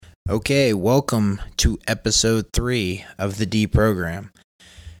Okay, welcome to episode 3 of the D program.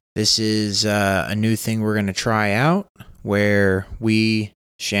 This is a new thing we're going to try out where we,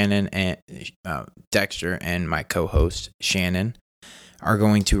 Shannon and Dexter, and my co-host Shannon are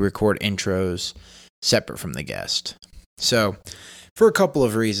going to record intros separate from the guest. So, for a couple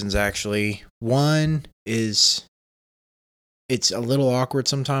of reasons actually. One is it's a little awkward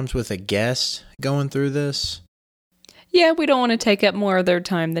sometimes with a guest going through this. Yeah, we don't want to take up more of their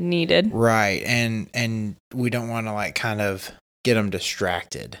time than needed. Right, and we don't want to kind of get them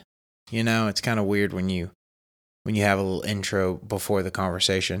distracted. You know, it's kind of weird when you have a little intro before the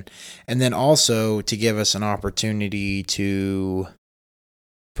conversation. And then also to give us an opportunity to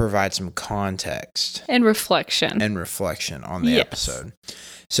provide some context. And reflection. On the episode.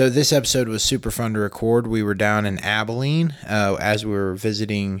 So this episode was super fun to record. We were down in Abilene as we were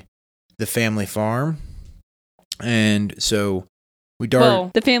visiting the family farm. And so we darted.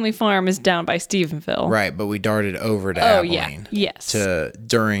 Well, the family farm is down by Stephenville. Right, but we darted over to Abilene. Yes.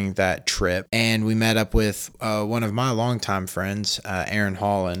 During that trip. And we met up with one of my longtime friends, Erin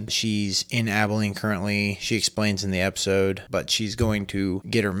Holland. She's in Abilene currently. She explains in the episode, but she's going to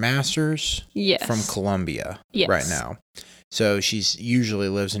get her master's from Columbia right now. So she's usually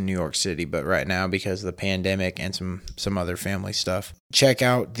lives in New York City, but right now because of the pandemic and some other family stuff. Check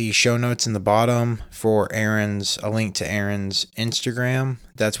out the show notes in the bottom for a link to Erin's Instagram.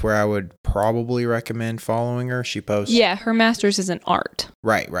 That's where I would probably recommend following her. She posts. Yeah, her master's is in art.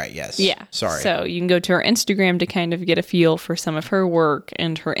 Right, yes. Yeah. Sorry. So you can go to her Instagram to kind of get a feel for some of her work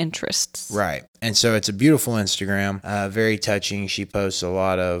and her interests. Right. And so it's a beautiful Instagram, very touching. She posts a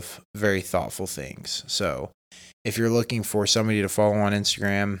lot of very thoughtful things. So if you're looking for somebody to follow on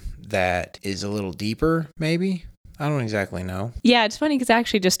Instagram that is a little deeper, maybe, I don't exactly know. Yeah, it's funny because I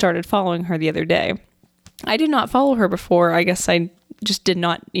actually just started following her the other day. I did not follow her before. I guess I just did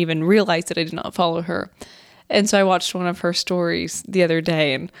not even realize that I did not follow her. And so I watched one of her stories the other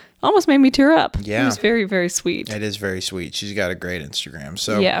day and almost made me tear up. Yeah. It was very, very sweet. It is very sweet. She's got a great Instagram.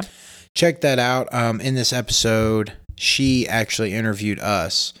 So check that out. In this episode, she actually interviewed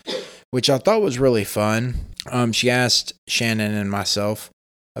us, which I thought was really fun. She asked Shannon and myself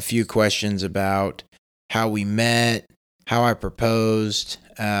a few questions about how we met, how I proposed.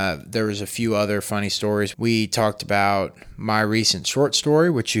 There was a few other funny stories. We talked about my recent short story,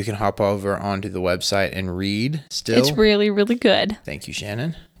 which you can hop over onto the website and read still. It's really, really good. Thank you,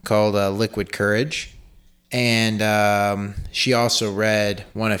 Shannon. Called Liquid Courage. And she also read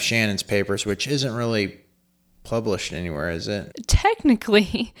one of Shannon's papers, which isn't really published anywhere, is it?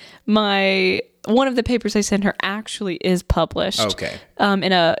 Technically, one of the papers I sent her actually is published. Okay.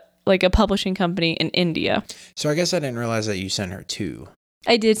 In a publishing company in India. So I guess I didn't realize that you sent her 2.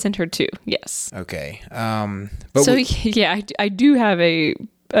 I did send her 2, yes. Okay. I do have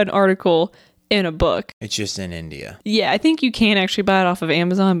an article in a book. It's just in India. Yeah, I think you can actually buy it off of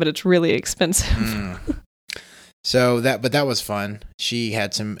Amazon, but it's really expensive. So that was fun. She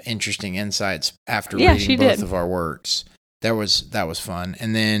had some interesting insights after reading both of our works. That was fun.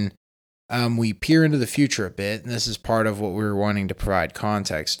 And then we peer into the future a bit, and this is part of what we were wanting to provide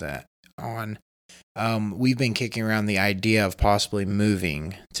context on. We've been kicking around the idea of possibly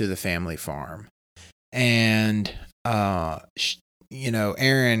moving to the family farm. And, Erin,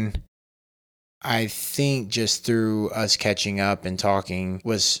 I think just through us catching up and talking,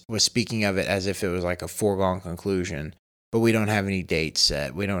 was speaking of it as if it was like a foregone conclusion. But we don't have any dates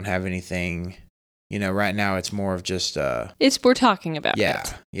set. We don't have anything. Right now it's more of just we're talking about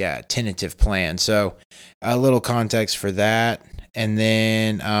it. Yeah, tentative plan. So a little context for that. And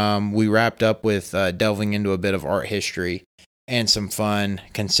then we wrapped up with delving into a bit of art history and some fun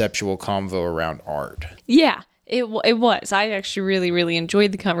conceptual convo around art. Yeah, it was. I actually really, really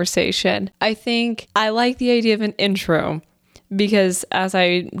enjoyed the conversation. I think I like the idea of an intro because, as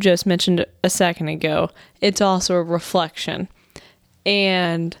I just mentioned a second ago, it's also a reflection.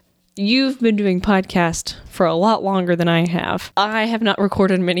 And you've been doing podcasts for a lot longer than I have. I have not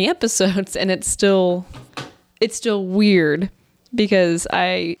recorded many episodes, and it's still weird because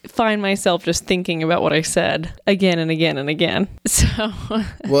I find myself just thinking about what I said again and again and again. So,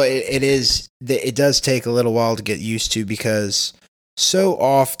 well, it does take a little while to get used to because so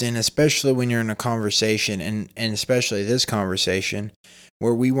often, especially when you're in a conversation, and especially this conversation,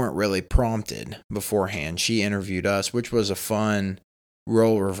 where we weren't really prompted beforehand, she interviewed us, which was a fun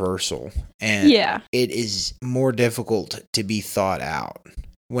role reversal. And it is more difficult to be thought out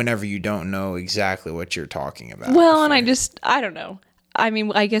whenever you don't know exactly what you're talking about. Well, and I don't know. I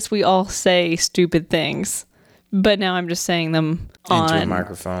mean, I guess we all say stupid things, but now I'm just saying them into a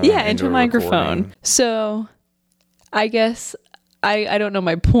microphone. Yeah, into a microphone. So I guess I don't know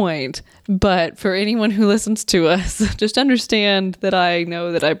my point, but for anyone who listens to us, just understand that I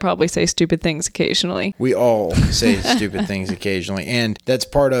know that I probably say stupid things occasionally. We all say stupid things occasionally, and that's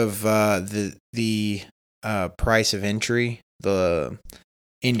part of the price of entry.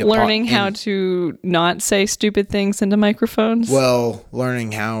 Learning how to not say stupid things into microphones. Well,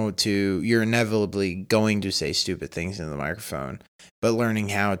 learning how to, you're inevitably going to say stupid things into the microphone, but learning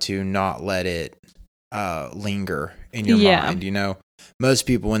how to not let it linger in your mind. You know, most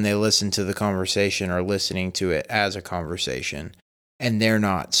people, when they listen to the conversation, are listening to it as a conversation, and they're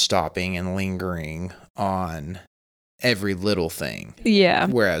not stopping and lingering on every little thing. Yeah.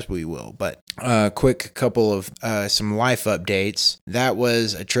 Whereas we will. But quick couple of some life updates. That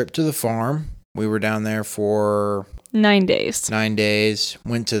was a trip to the farm. We were down there for 9 days. 9 days.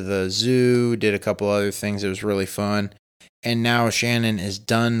 Went to the zoo, did a couple other things. It was really fun. And now Shannon is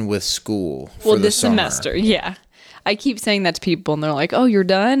done with school for the this summer. semester. Yeah. I keep saying that to people and they're like, "Oh, you're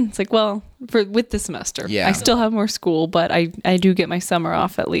done?" It's like, well, with the semester. Yeah. I still have more school, but I do get my summer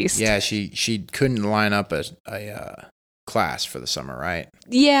off at least. Yeah, she couldn't line up a class for the summer, right?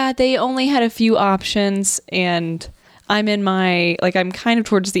 Yeah, they only had a few options, and I'm in I'm kind of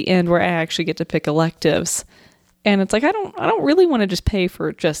towards the end where I actually get to pick electives. And it's like I don't really want to just pay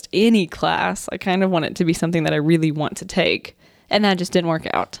for just any class. I kind of want it to be something that I really want to take. And that just didn't work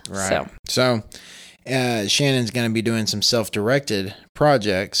out. Right. So Shannon's going to be doing some self-directed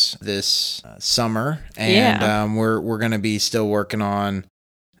projects this summer, and we're going to be still working on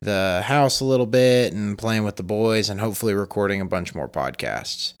the house a little bit and playing with the boys and hopefully recording a bunch more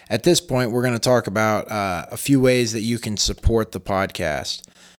podcasts. At this point, we're going to talk about a few ways that you can support the podcast.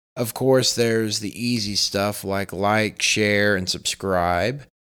 Of course, there's the easy stuff like, share, and subscribe.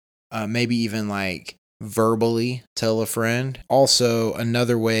 Maybe even verbally tell a friend. Also,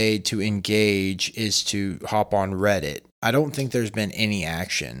 another way to engage is to hop on Reddit. I don't think there's been any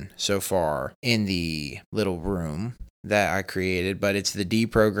action so far in the little room that I created, but it's the D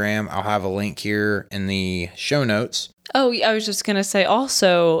program. I'll have a link here in the show notes. Oh, I was just going to say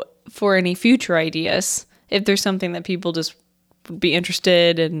also for any future ideas, if there's something that people just would be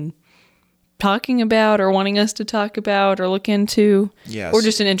interested in talking about or wanting us to talk about or look into, yes, or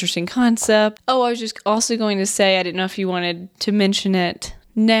just an interesting concept. Oh, I was just also going to say, I didn't know if you wanted to mention it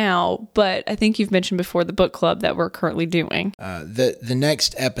now, but I think you've mentioned before the book club that we're currently doing. The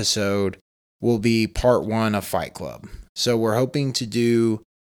next episode will be part 1 of Fight Club. So we're hoping to do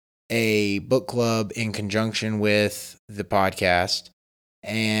a book club in conjunction with the podcast.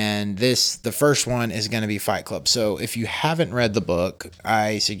 And the first one is going to be Fight Club. So if you haven't read the book,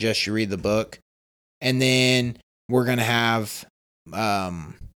 I suggest you read the book. And then we're going to have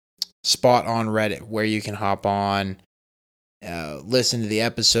spot on Reddit where you can hop on, listen to the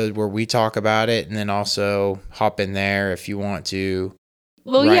episode where we talk about it, and then also hop in there if you want to.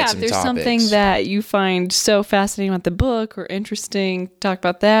 Well, yeah, if there's something that you find so fascinating about the book or interesting, talk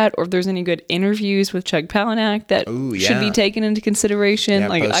about that. Or if there's any good interviews with Chuck Palahniuk that should be taken into consideration,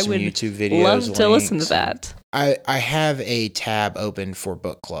 I would YouTube videos, love to listen to that. I have a tab open for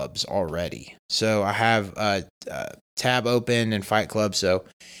book clubs already. So I have a tab open in Fight Club. So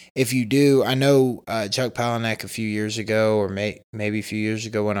if you do, I know Chuck Palahniuk a few years ago, or maybe a few years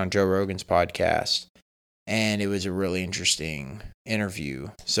ago, went on Joe Rogan's podcast. And it was a really interesting interview.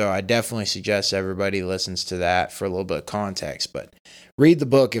 So I definitely suggest everybody listens to that for a little bit of context. But read the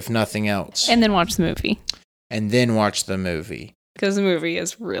book if nothing else. And then watch the movie. Because the movie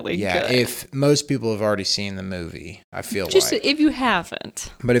is really good. Yeah, if most people have already seen the movie, I feel just if you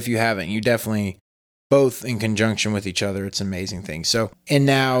haven't. But if you haven't, you definitely, both in conjunction with each other, it's an amazing thing. So, and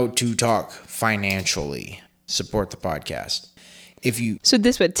now to talk financially, support the podcast. So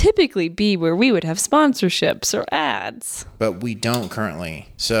this would typically be where we would have sponsorships or ads. But we don't currently.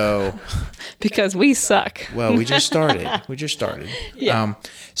 So because we suck. Well, we just started. Yeah.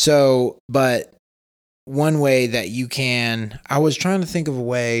 But one way that you can, I was trying to think of a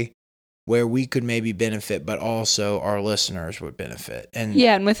way where we could maybe benefit, but also our listeners would benefit.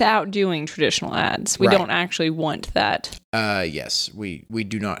 And without doing traditional ads. We don't actually want that. Yes, we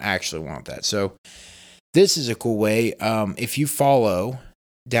do not actually want that. So this is a cool way. If you follow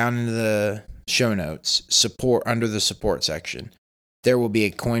down in the show notes, support under the support section, there will be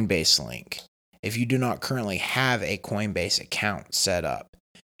a Coinbase link. If you do not currently have a Coinbase account set up,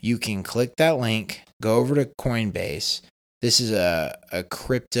 you can click that link, go over to Coinbase. This is a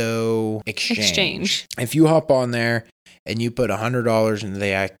crypto exchange. If you hop on there and you put $100 into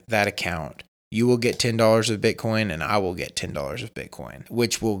that account, You will get $10 of Bitcoin and I will get $10 of Bitcoin,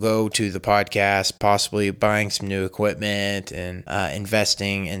 which will go to the podcast, possibly buying some new equipment and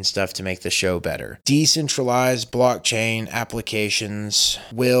investing in stuff to make the show better. Decentralized blockchain applications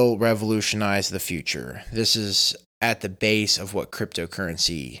will revolutionize the future. This is at the base of what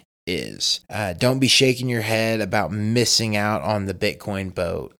cryptocurrency is. Don't be shaking your head about missing out on the Bitcoin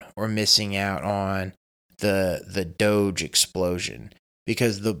boat or missing out on the Doge explosion,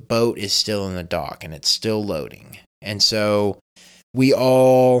 because the boat is still in the dock and it's still loading. And so we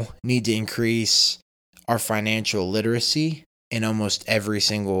all need to increase our financial literacy in almost every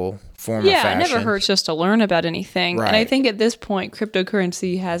single form of fashion. Yeah, it never hurts just to learn about anything. Right. And I think at this point,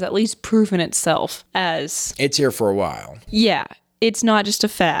 cryptocurrency has at least proven itself as... It's here for a while. Yeah, it's not just a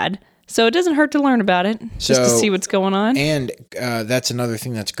fad. So it doesn't hurt to learn about it, just to see what's going on. And that's another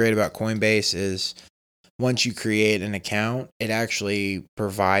thing that's great about Coinbase is once you create an account, it actually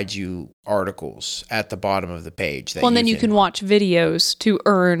provides you articles at the bottom of the page. And then you can watch videos to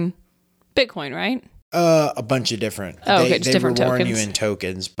earn Bitcoin, right? A bunch of different. Just different reward tokens. you in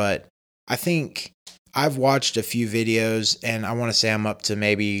tokens, but I think I've watched a few videos, and I want to say I'm up to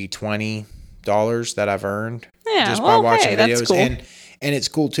maybe $20 that I've earned just by watching videos. That's cool. And it's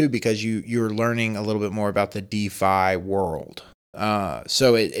cool too because you're learning a little bit more about the DeFi world.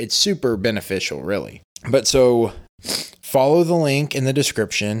 So it's super beneficial, really. But so follow the link in the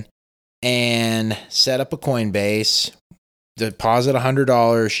description and set up a Coinbase. Deposit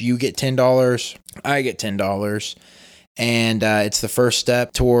 $100. You get $10. I get $10. And it's the first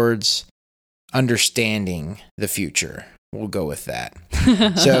step towards understanding the future. We'll go with that.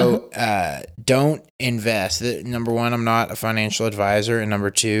 So don't invest. Number one, I'm not a financial advisor. And number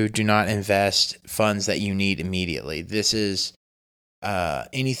two, do not invest funds that you need immediately. This is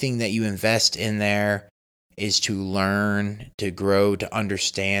anything that you invest in there is to learn, to grow, to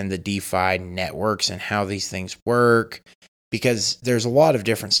understand the DeFi networks and how these things work. Because there's a lot of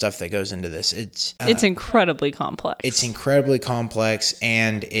different stuff that goes into this. It's incredibly complex. It's incredibly complex,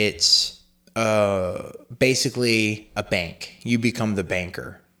 and it's basically a bank. You become the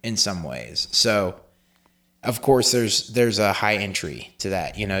banker in some ways. So, of course, there's a high entry to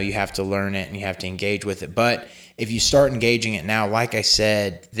that. You know, you have to learn it and you have to engage with it. But if you start engaging it now, like I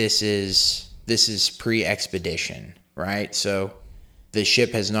said, this is pre-expedition, right? So the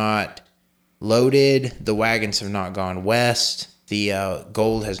ship has not loaded, the wagons have not gone west, the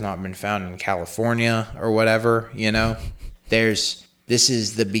gold has not been found in California or whatever, you know. This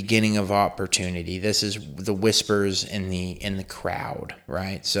is the beginning of opportunity. This is the whispers in the crowd,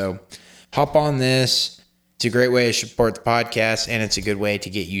 right? So hop on this. It's a great way to support the podcast, and it's a good way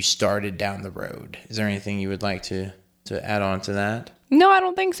to get you started down the road. Is there anything you would like to add on to that? No, I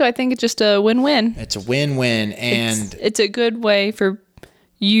don't think so. I think it's just a win-win. It's a win-win, and it's a good way for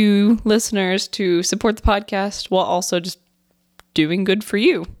you listeners to support the podcast while also just doing good for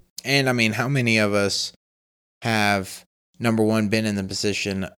you. And I mean, how many of us have, number one, been in the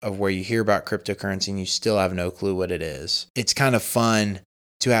position of where you hear about cryptocurrency and you still have no clue what it is? It's kind of fun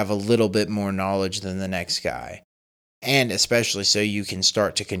to have a little bit more knowledge than the next guy. And especially so you can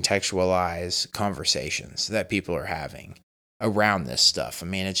start to contextualize conversations that people are having around this stuff. I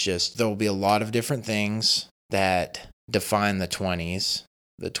mean, it's just, there will be a lot of different things that define the 2020s,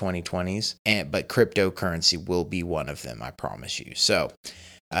 but cryptocurrency will be one of them, I promise you. So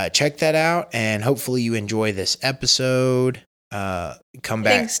check that out, and hopefully you enjoy this episode. Come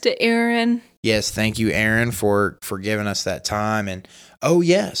back. Thanks to Aaron. Yes, thank you, Aaron, for giving us that time. And oh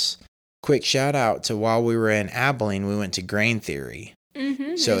yes, quick shout out to while we were in Abilene, we went to Grain Theory.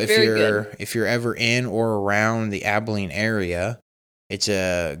 Mm-hmm, so if you're ever in or around the Abilene area, it's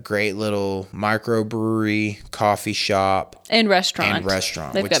a great little microbrewery, coffee shop, and restaurant.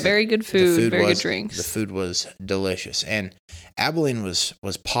 They've got very good food, very good drinks. The food was delicious, and Abilene was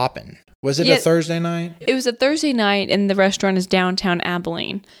popping. Was it a Thursday night? It was a Thursday night, and the restaurant is downtown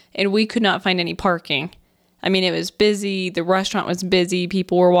Abilene, and we could not find any parking. I mean, it was busy. The restaurant was busy.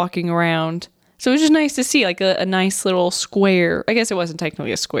 People were walking around. So it was just nice to see like a nice little square. I guess it wasn't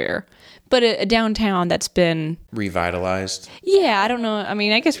technically a square, but a downtown that's been revitalized. Yeah, I don't know. I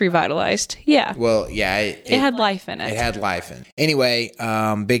mean, I guess revitalized. Yeah. Well, yeah. It had life in it. It had life in it. Anyway,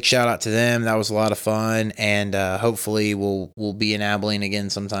 big shout out to them. That was a lot of fun, and hopefully we'll be in Abilene again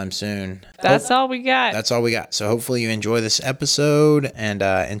sometime soon. That's all we got. That's all we got. So hopefully you enjoy this episode, and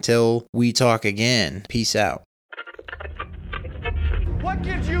until we talk again, peace out. What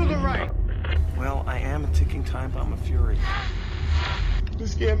gives you the right? Well, I am a ticking time bomb of fury.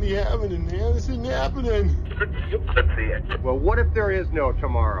 This can't be happening, man. This isn't happening. You could see it. Well, what if there is no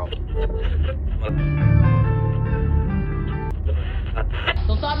tomorrow?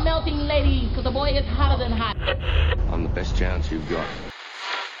 start melting, ladies, because the boy is hotter than hot. I'm the best chance you've got.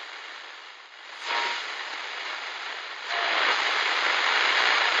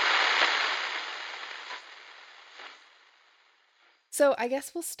 So I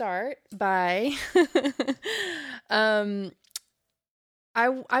guess we'll start by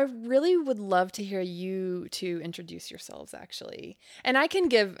I really would love to hear you two introduce yourselves, actually. And I can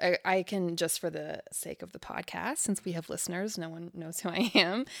just for the sake of the podcast, since we have listeners, no one knows who I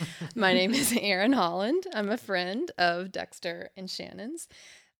am. My name is Erin Holland. I'm a friend of Dexter and Shannon's.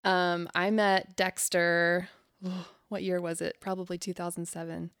 I met Dexter, what year was it? Probably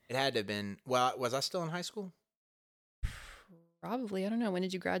 2007. It had to have been, well, was I still in high school? Probably. I don't know. When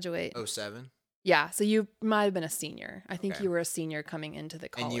did you graduate? 07. Yeah, so you might have been a senior. I think Okay. you were a senior coming into the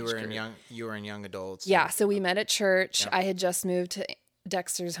college. And you were group. in young adults. Yeah, so we met at church. Yep. I had just moved to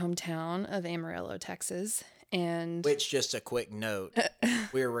Dexter's hometown of Amarillo, Texas, and Which, just a quick note,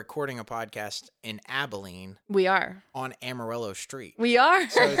 we were recording a podcast in Abilene we are. on Amarillo Street. We are.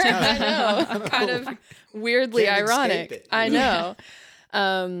 So it's kind I know. Kind of weirdly Can't escape ironic. it. I know.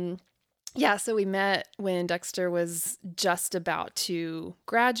 Yeah, so we met when Dexter was just about to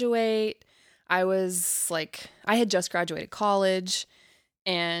graduate. I had just graduated college,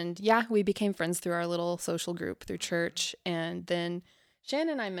 and yeah, we became friends through our little social group through church. And then Shannon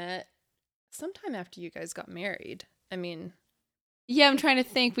and I met sometime after you guys got married. I mean, Yeah, I'm trying to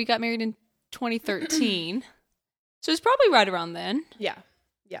think. We got married in 2013. So it's probably right around then. yeah.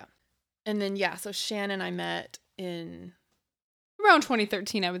 And then, yeah, so Shannon and I met in, Around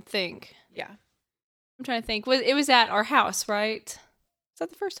 2013, I would think. yeah. I'm trying to think. It was at our house, right? Is that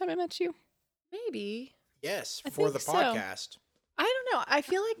the first time I met you? Maybe. Yes, I for think the so. podcast. I don't know. I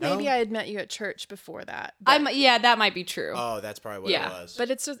feel like maybe No? I had met you at church before that. but- Yeah, that might be true. Oh, that's probably what Yeah, it was. But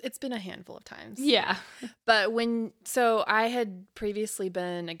it's been a handful of times. Yeah. But so I had previously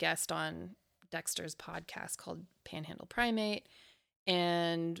been a guest on Dexter's podcast called Panhandle Primate.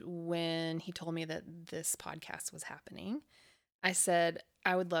 And when he told me that this podcast was happening, I said,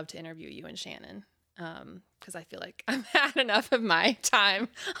 I would love to interview you and Shannon. Because I feel like I've had enough of my time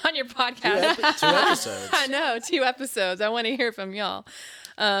on your podcast. 2 episodes. I know, 2 episodes. I want to hear from y'all.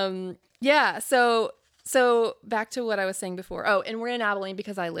 Yeah, so back to what I was saying before. Oh, and we're in Abilene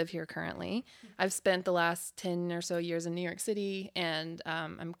because I live here currently. I've spent the last 10 or so years in New York City, and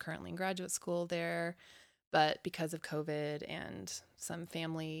I'm currently in graduate school there. But because of COVID and some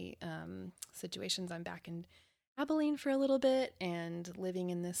family situations, I'm back in Abilene for a little bit and living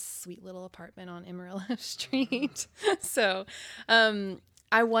in this sweet little apartment on Amarillo Street. So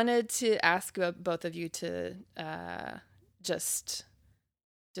I wanted to ask both of you to just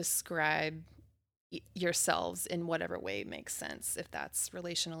describe yourselves in whatever way makes sense, if that's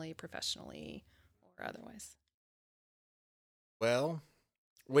relationally, professionally, or otherwise. Well,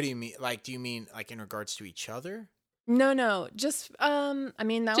 what do you mean? Like, do you mean like in regards to each other? No, just I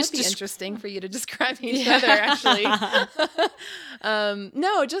mean, that Just would be desc- interesting for you to describe each Yeah. other, actually.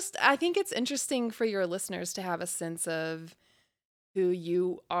 No, just I think it's interesting for your listeners to have a sense of who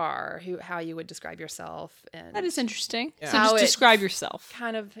you are, how you would describe yourself, and That is interesting. Yeah. So How just it- describe yourself.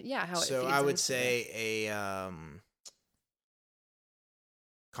 kind of how it So feeds I would into say a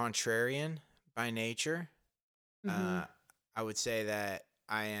contrarian by nature. Mhm. I would say that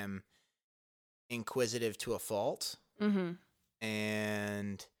I am inquisitive to a fault Mhm.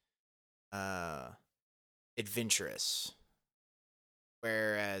 and adventurous.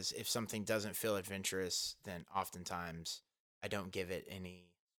 Whereas if something doesn't feel adventurous, then oftentimes I don't give it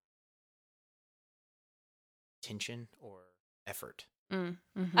any attention or effort. Mhm.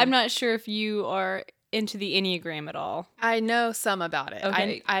 I'm not sure if you are into the Enneagram at all. I know some about it.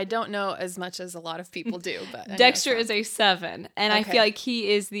 Okay. I don't know as much as a lot of people do, but I know Dexter some. is a 7, and I Okay. feel like he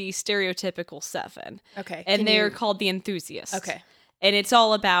is the stereotypical 7. Okay. And can they're you- called the enthusiasts. Okay. And it's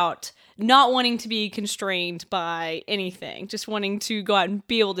all about not wanting to be constrained by anything, just wanting to go out and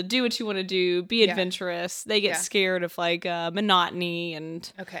be able to do what you want to do, be Yeah. adventurous. They get Yeah. scared of like monotony and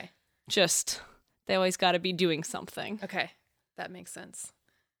Okay. just they always got to be doing something. Okay. That makes sense.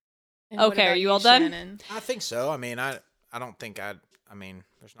 And what Okay, are about you all done? Shannon? I think so. I mean, I don't think I mean,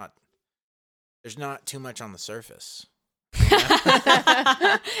 there's not too much on the surface.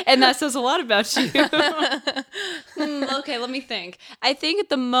 And that says a lot about you. Okay, let me think. I think at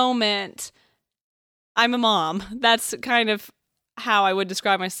the moment, I'm a mom. That's kind of how I would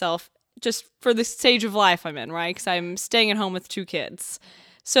describe myself just for the stage of life I'm in, right? Because I'm staying at home with 2 kids.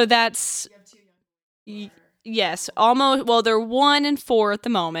 So that's... Yes, almost. Well, they're 1 and 4 at the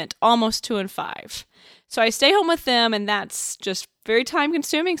moment, almost 2 and 5. So I stay home with them, and that's just very time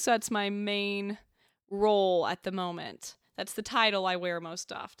consuming. So that's my main role at the moment. That's the title I wear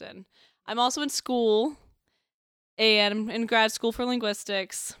most often. I'm also in school, and I'm in grad school for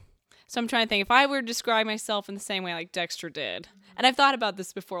linguistics. So I'm trying to think if I were to describe myself in the same way like Dexter did. And I've thought about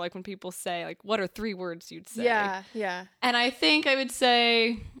this before, like when people say, like, what are 3 words you'd say? Yeah. And I think I would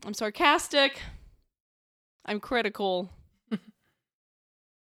say I'm sarcastic, I'm critical,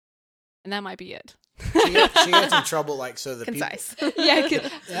 and that might be it. She gets in trouble, like, so the Concise. Yeah.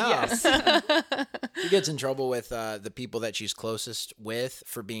 Yes. Yes. She gets in trouble with the people that she's closest with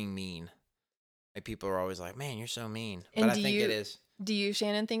for being mean. Like, people are always like, man, you're so mean. And But I think it is. Do you,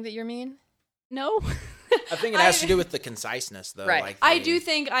 Shannon, think that you're mean? No. I think it has to do with the conciseness, though. Right. Like I do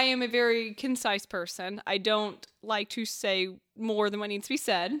think I am a very concise person. I don't like to say more than what needs to be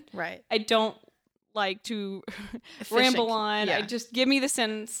said. Right. I don't like to Efficient. ramble on. Yeah. I just give me the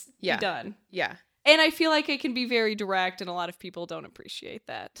sentence, Yeah. be done. Yeah. And I feel like I can be very direct, and a lot of people don't appreciate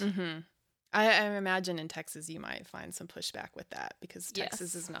that. Mm-hmm. I imagine in Texas you might find some pushback with that because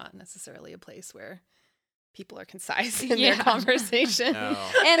Texas Yes. is not necessarily a place where people are concise in Yeah. their conversation. No.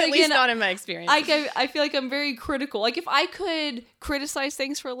 And At least again, not in my experience. I feel like I'm very critical. Like if I could criticize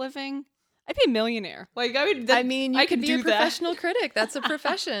things for a living, I'd be a millionaire. Like I would. I mean, you I could could be do a that. professional critic. That's a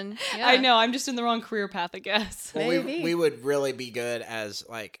profession. Yeah. I know. I'm just in the wrong career path, I guess. Well, Maybe. we would really be good as,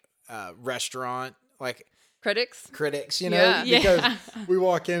 like, restaurant, like, Critics. critics, you know? Yeah. Because Yeah. we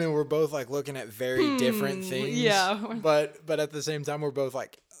walk in and we're both, like, looking at very different things. yeah. But at the same time, we're both,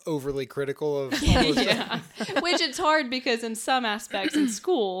 like, overly critical of Yeah. Which it's hard because in some aspects in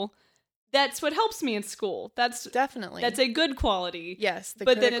school, that's what helps me in school. That's Definitely. a good quality. Yes. The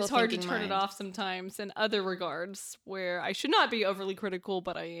But then critical it's hard to thinking turn it mind. off sometimes in other regards where I should not be overly critical,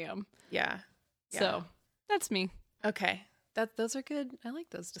 but I am. Yeah. Yeah. So that's me. Okay. Those are good. I like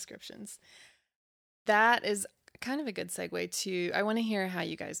those descriptions. That is kind of a good segue to, I want to hear how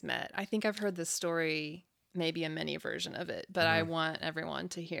you guys met. I think I've heard this story, maybe a mini version of it, but I want everyone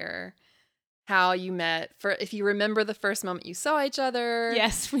to hear how you met. For if you remember the first moment you saw each other.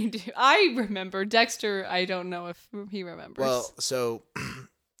 Yes, we do. I remember. Dexter, I don't know if he remembers. Well, so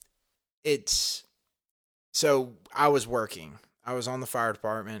I was working. I was on the fire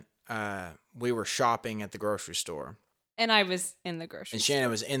department. We were shopping at the grocery store. and I was in the grocery And store.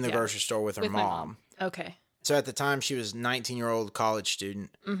 Shannon was in the Yeah. grocery store with her With my mom. mom. Okay. So at the time, she was 19-year-old college student,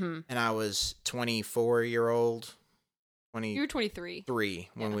 and I was 24-year-old, You were 23. 23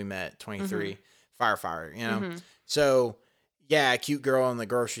 when Yeah. we met, 23, firefighter, you know? So, yeah, cute girl in the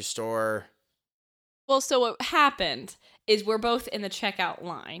grocery store. Well, so what happened is we're both in the checkout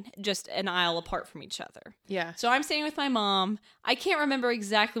line, just an aisle apart from each other. Yeah. So I'm standing with my mom. I can't remember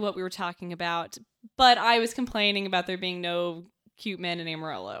exactly what we were talking about, but I was complaining about there being no cute men in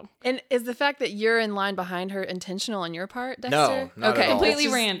Amarillo. And is the fact that you're in line behind her intentional on your part, Dexter? No, not okay. at all. Completely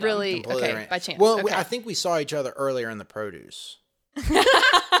It's just random. Really, Completely okay, ran- by chance. Well, okay. I think we saw each other earlier in the produce.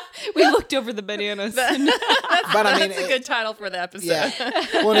 We looked over the bananas. But I mean, that's a good title for the episode. Yeah.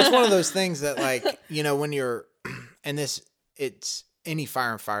 Well, and it's one of those things that, like, you know, when you're, and this, it's any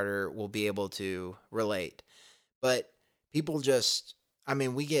firefighter will be able to relate, but people just, I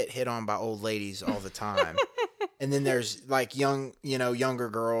mean, we get hit on by old ladies all the time. And then there's like younger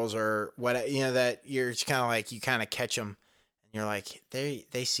girls or what, you know, that you're just kind of like, you kind of catch them and you're like, they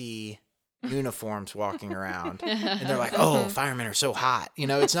see uniforms walking around and they're like, oh, firemen are so hot. You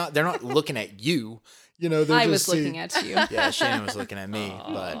know, it's not, they're not looking at you, you know, they're I just was looking at you. Yeah, Shannon was looking at me,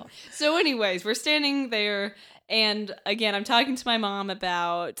 but So anyways, we're standing there, and again, I'm talking to my mom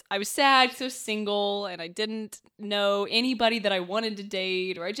about I was sad because I was single and I didn't know anybody that I wanted to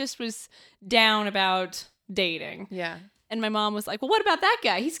date, or I just was down about dating. Yeah. And my mom was like, well, what about that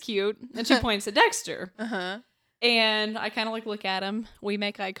guy? He's cute. And she points at Dexter. Uh-huh. And I kind of like look at him. We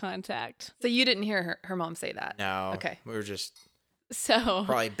make eye contact. So you didn't hear her mom say that? no. Okay. We were just So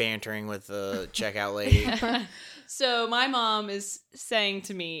probably bantering with the checkout lady. So my mom is saying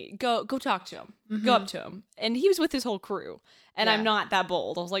to me, go talk to him. Go up to him. And he was with his whole crew. And Yeah. I'm not that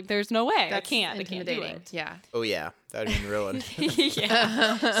bold. I was like, there's no way. That's I can't do intimidating. it. Yeah. Oh, yeah. That would have been real.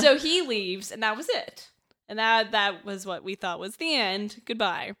 Yeah. So he leaves, and that was it. And that was what we thought was the end.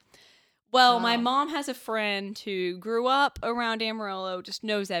 Goodbye. Well, my mom has a friend who grew up around Amarillo, just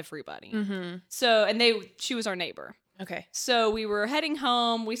knows everybody. So, and she was our neighbor. Okay. So we were heading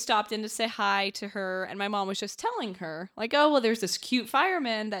home. We stopped in to say hi to her, and my mom was just telling her, like, oh, well, there's this cute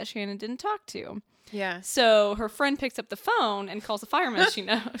fireman that Shannon didn't talk to. Yeah. So her friend picks up the phone and calls a fireman she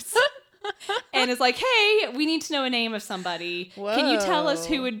knows. And is like, hey, we need to know a name of somebody. Can you tell us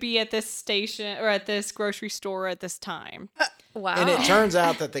who Whoa. would be at this station or at this grocery store at this time? Wow. And it turns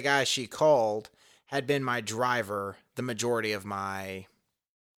out that the guy she called had been my driver the majority of my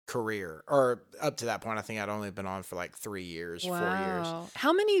career. Or up to that point, I think I'd only been on for like 3 years, 4 years.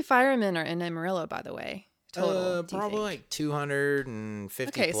 How many firemen are in Amarillo, by the way? Total, do you Probably think? like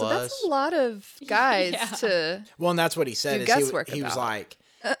 250 Okay, plus. so that's a lot of guys Yeah. to. Well, and that's what he said. Do Is guesswork he was about. like,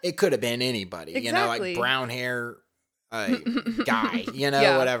 it could have been anybody, you know, Exactly. like brown hair guy, you know,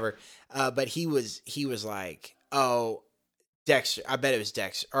 Yeah. whatever. But he was like, oh, Dexter. I bet it was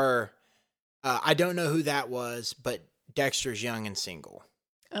Dexter. Or I don't know who that was, but Dexter's young and single.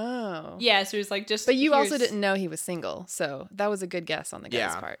 Oh. Yeah, so it was like just. But you also here's- didn't know he was single, so that was a good guess on the guy's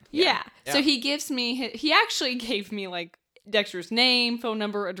Yeah. part. Yeah. Yeah. So he gives me. He actually gave me like Dexter's name, phone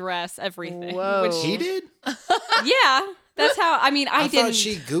number, address, everything. Whoa. Which, He did? yeah, that's how. I mean, I I didn't. thought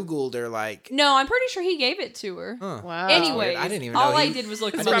she Googled her like. No, I'm pretty sure he gave it to her. Huh. Wow. Anyways, I didn't even know all I he- did was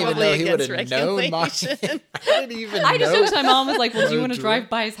look. I him didn't up. even know he would against have known my. regulation. I didn't even. I just know. looked at my mom and was like, "Well, do you want to Drew. drive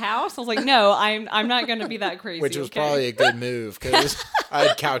by his house?" I was like, "No, I'm not going to be that crazy." Which was okay? probably a good move because I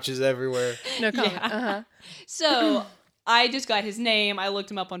had couches everywhere. No comment. Yeah. Uh-huh. So I just got his name. I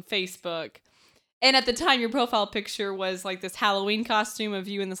looked him up on Facebook. And at the time, your profile picture was like this Halloween costume of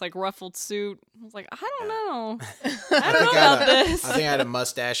you in this like ruffled suit. I was like, I don't know. I don't know about this. I think I had a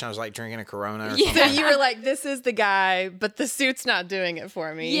mustache and I was like drinking a Corona or Yeah. So something. you were like, "This is the guy, but the suit's not doing it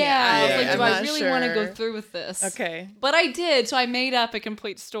for me." Yeah, I was like, I'm do I not really want to go sure. through with this? Okay. But I did, so I made up a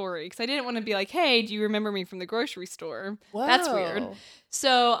complete story because I didn't want to be like, "Hey, do you remember me from the grocery store?" That's weird. Whoa.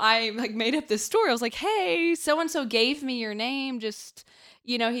 So I like made up this story. I was like, "Hey, so and so gave me your name. Just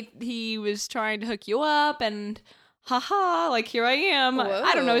you know, he was trying to hook you up, and haha, like here I am.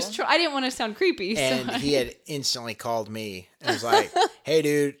 I don't know. It's Whoa. true. I didn't want to sound creepy, And so he had instantly called me and was like, "Hey,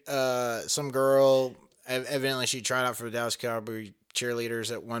 dude, some girl, evidently she tried out for the Dallas Cowboy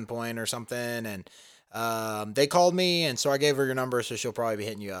cheerleaders at one point or something, and they called me, and so I gave her your number, so she'll probably be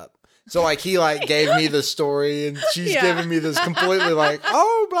hitting you up." So like he like gave me the story, and she's Yeah. giving me this completely like,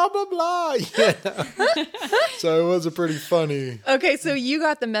 "Oh, blah blah blah." Yeah. So it was a pretty funny. Okay, so you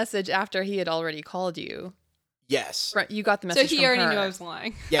got the message after he had already called you. Yes. Right, you got the so message. he from already her. knew I was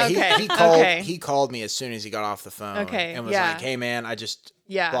lying. Yeah, Okay, he called. okay. He called me as soon as he got off the phone. Okay, and was yeah. like, "Hey, man, I just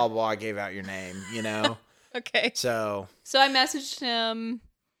Yeah. blah blah. I gave out your name, you know." Okay. So So I messaged him,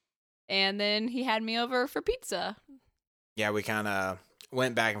 and then he had me over for pizza. yeah, we kind of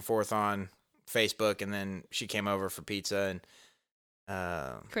went back and forth on Facebook, and then she came over for pizza, and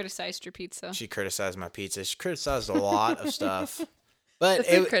Criticized your pizza. she criticized my pizza. She criticized a lot of stuff, but The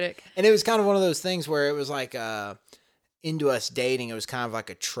food critic. and it was kind of one of those things where it was like into us dating. It was kind of like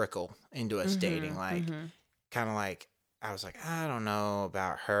a trickle into us dating, like kind of like I was like, I don't know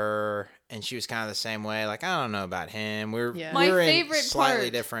about her, and she was kind of the same way. Like I don't know about him. We're Yeah. My we're favorite in slightly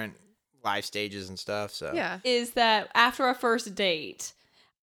part- different life stages and stuff. So Yeah. Is that after our first date,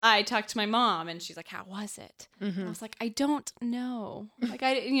 I talked to my mom, and she's like, "How was it?" Mm-hmm. I was like, "I don't know." Like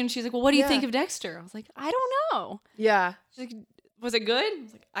she's like, "Well, what do you Yeah. think of Dexter?" I was like, "I don't know." Yeah. She's like, "Was it good?" I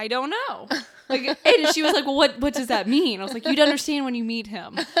was like, "I don't know." Like, and she was like, "Well, what does that mean?" I was like, "You'd understand when you meet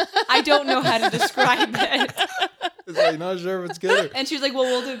him. I don't know how to describe it." it's like not sure if it's good. And she was like, "Well,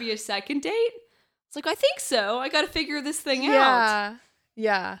 will there be a second date?" It's like, "I think so. I got to figure this thing out." Yeah.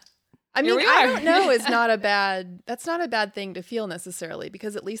 Yeah. I Here mean, we I are. don't know is not a bad that's not a bad thing to feel necessarily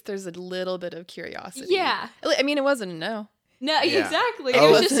because at least there's a little bit of curiosity. Yeah. I mean, it wasn't a no. No, Yeah. exactly. Oh,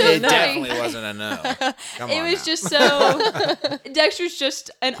 It was just so it funny. definitely wasn't a no. Come It on was now. just so Dexter's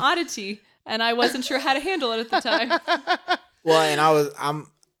just an oddity, and I wasn't sure how to handle it at the time. Well, and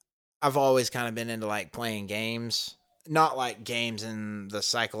I've always kind of been into like playing games, not like games in the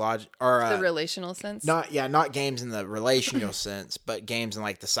psychological or The relational sense. not games in the relational sense, but games in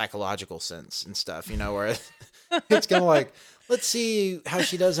like the psychological sense and stuff. You know, where it's kind of like, let's see how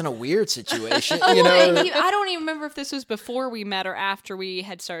she does in a weird situation. You know, I don't even remember if this was before we met or after we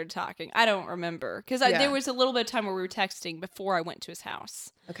had started talking. I don't remember because Yeah. there was a little bit of time where we were texting before I went to his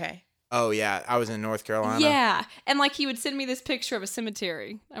house. Okay. oh yeah, I was in North Carolina. Yeah, and like he would send me this picture of a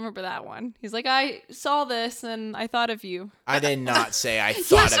cemetery. I remember that one. He's like, "I saw this and I thought of you." I did not say I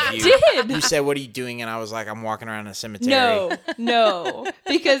thought Yes, of you you. did. You said, "What are you doing?" And I was like, "I'm walking around a cemetery." No,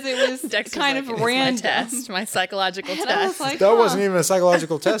 because it was Dexter's kind like, of "It's my random. test, my psychological And I was test. like, That huh. wasn't even a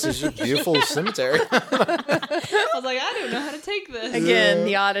psychological test. It's just a beautiful cemetery. I was like, I don't know how to take this. Again,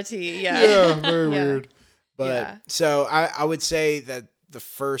 the oddity. Yeah. Yeah, very Yeah. weird. But Yeah. so I would say that the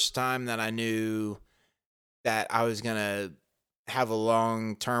first time that I knew that I was gonna have a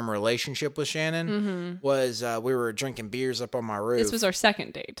long-term relationship with Shannon was we were drinking beers up on my roof. This was our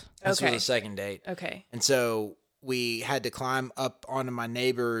second date. This Okay. was the second date. Okay. And so we had to climb up onto my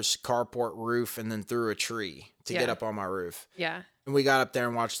neighbor's carport roof and then through a tree to get Yeah. up on my roof. Yeah. And we got up there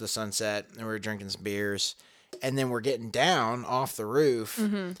and watched the sunset, and we were drinking some beers. and then we're getting down off the roof.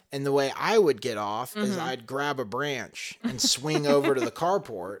 And the way I would get off is I'd grab a branch and swing over to the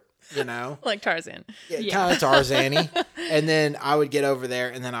carport, you know? Like Tarzan. Yeah. Kind of Tarzan-y. And then I would get over there,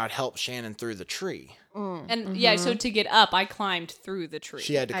 and then I'd help Shannon through the tree. And yeah, so to get up, I climbed through the tree.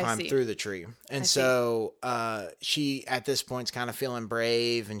 She had to I climb see. through the tree. And so she, at this point, is kind of feeling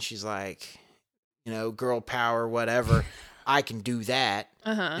brave, and she's like, you know, girl power, whatever. I can do that.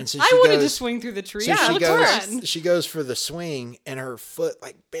 And so I wanted to swing through the tree. So Yeah, she look goes, fun. she goes for the swing, and her foot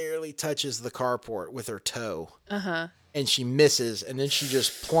like barely touches the carport with her toe. And she misses, and then she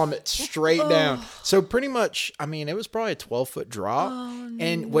just plummets straight down. So pretty much, I mean, it was probably a 12-foot drop.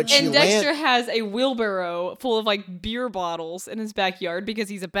 And what she And Dexter has a wheelbarrow full of like beer bottles in his backyard because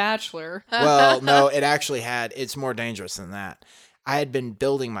he's a bachelor. well, no, it actually had, it's more dangerous than that. I had been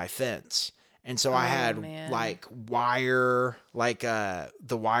building my fence. And so I had man. like wire, like the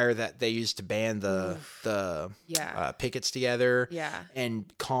wire that they used to band the Yeah. pickets together. Yeah. And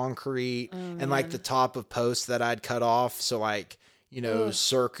concrete and like the top of posts that I'd cut off. So like, you know,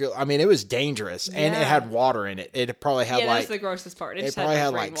 circle. I mean, it was dangerous, and it had water in it. It probably had Yeah, like that's the grossest part. it just probably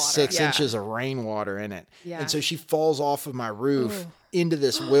had rainwater. like 6 Yeah. inches of rainwater in it. Yeah. And so she falls off of my roof into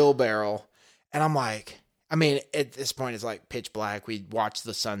this wheelbarrow, and I'm like, I mean, at this point it's like pitch black. We watched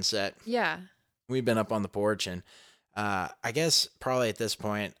the sunset. Yeah. We've been up on the porch, and I guess probably at this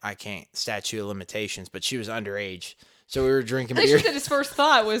point I can't statute of limitations, but she was underage. So we were drinking I beer. think that his first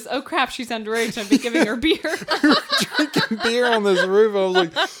thought was, "Oh crap, she's underage. I'd be giving her beer." Drinking beer on this roof. I was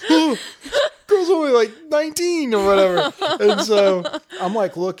like, oh, girl's only like 19 or whatever. And so I'm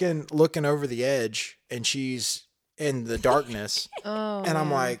like looking over the edge, and she's in the darkness. And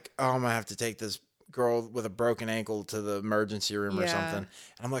I'm like, oh, I'm gonna have to take this girl with a broken ankle to the emergency room or Yeah. something.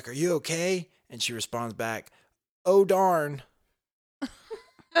 And I'm like, are you okay? And she responds back, oh darn.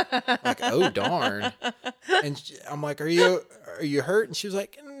 Like, oh darn. And I'm like, are you hurt? And she was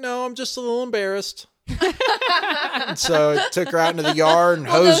like, no, I'm just a little embarrassed. And so I took her out into the yard and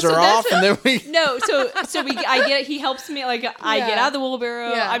hosed her off, and then we No, so I get it. He helps me. Like I get out of the wheelbarrow.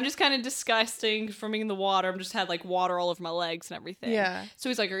 Yeah. I'm just kind of disgusting from being in the water. I'm just had like water all over my legs and everything. Yeah. So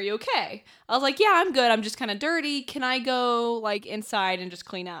he's like, "Are you okay?" I was like, "Yeah, I'm good. I'm just kind of dirty. Can I go like inside and just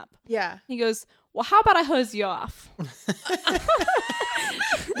clean up?" Yeah. He goes, "Well, how about I hose you off?"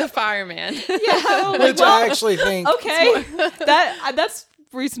 The fireman. Yeah. I'm like, which I actually think okay, that's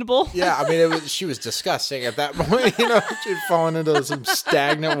reasonable. Yeah, I mean, she was disgusting at that point. You know, she'd fallen into some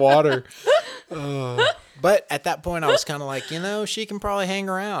stagnant water. But at that point, I was kind of like, you know, she can probably hang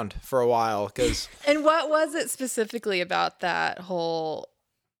around for a while because, And what was it specifically about that whole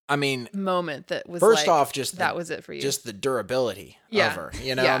I mean, moment that was first like, off, just that was it for you? just the durability Yeah. of her.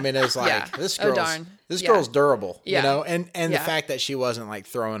 You know, Yeah. I mean, it was like Yeah. this Oh, girl's darn. this Yeah. girl's durable. Yeah. You know, and the Yeah. fact that she wasn't like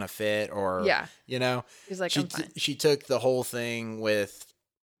throwing a fit or Yeah. you know, He's like, she I'm fine. she took the whole thing with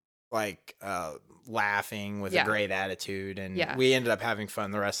like laughing with Yeah. a great attitude, and Yeah. we ended up having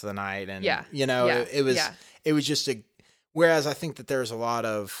fun the rest of the night. And Yeah. you know, Yeah. it was Yeah. it was just a. Whereas I think that there's a lot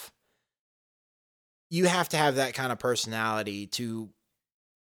of you have to have that kind of personality to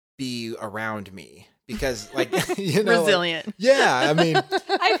be around me because like you know like- Resilient. yeah, I mean I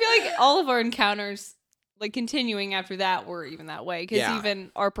feel like all of our encounters, like continuing after that, were even that way. Because Yeah.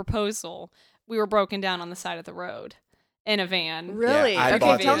 even our proposal, we were broken down on the side of the road in a van. Really? I Okay,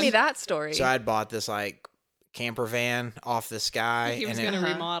 bought tell this. me that story. so I'd bought this like camper van off this guy, He was and going to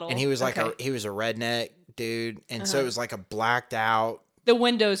it- remodel. and he was like Okay. he was a redneck dude, and so it was like a blacked out The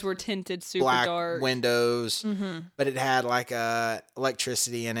windows were tinted super black dark. windows, Mm-hmm. but it had like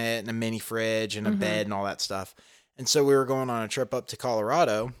electricity in it and a mini fridge and a bed and all that stuff. And so we were going on a trip up to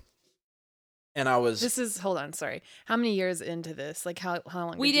Colorado, and I was hold on, sorry. How many years into this? Like how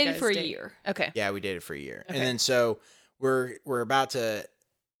long We did you did it guys for a date? year. Okay. yeah, we did it for a year, Okay. and then so we're about to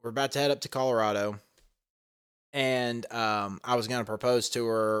head up to Colorado, and I was gonna propose to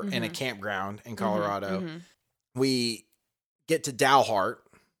her in a campground in Colorado. Mhm. We get to Dalhart,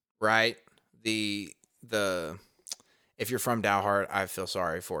 right? The if you're from Dalhart, I feel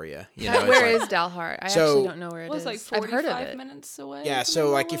sorry for you. You know, it's Where like- is Dalhart? I So- actually don't know where It it was is. like I've heard of 45 it. minutes away. Yeah, from so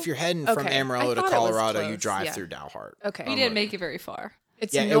like Amarillo. if you're heading from Okay. Amarillo I to thought it was Colorado, you close, drive yeah. through Dalhart. Okay. We didn't make it very far.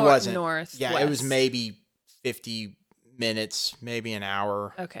 It's Yeah, it north, wasn't. north. Yeah, it was maybe 50 minutes, maybe an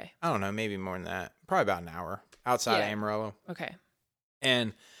hour. Okay. I don't know, maybe more than that. Probably about an hour outside Yeah. of Amarillo. Okay.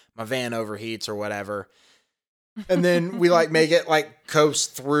 And my van overheats or whatever. And then we like make it like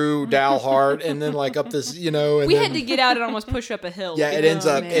coast through Dalhart and then like up this, you know, and We then, had to get out and almost push up a hill. yeah, it because-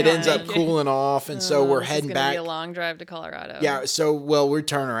 ends up man. cooling off, and so we're This is heading gonna back. Be a long drive to Colorado. Yeah, so we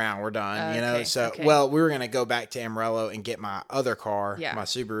turn around, we're done, you know. Okay, So okay. well, we were gonna go back to Amarillo and get my other car, Yeah. my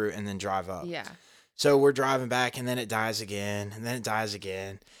Subaru, and then drive up. Yeah. So we're driving back, and then it dies again, and then it dies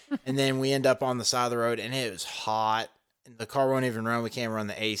again. And then we end up on the side of the road, and it was hot. And the car won't even run. We can't run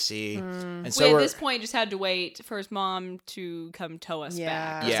the AC. And so We at we're, this point just had to wait for his mom to come tow us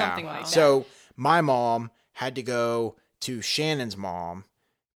back or Yeah. something like that. So my mom had to go to Shannon's mom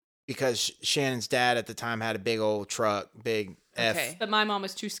because Shannon's dad at the time had a big old truck, big F. Okay. But my mom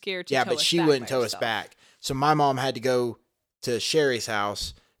was too scared to Yeah, tow but us she back wouldn't by tow us herself. back. So my mom had to go to Sherry's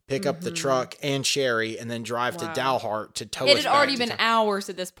house, pick up the truck and Sherry, and then drive to Dalhart to tow us It back. had already to been town. hours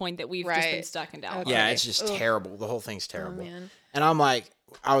at this point that we've just been Right. stuck in Dallas. Yeah, Okay. it's just Ugh. terrible. The whole thing's terrible. man. And I'm like,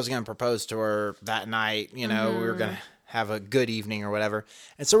 I was going to propose to her that night. You know, we were going to have a good evening or whatever.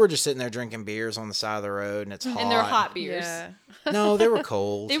 And so we're just sitting there drinking beers on the side of the road, and it's hot. And they're hot beers. Yeah. No, they were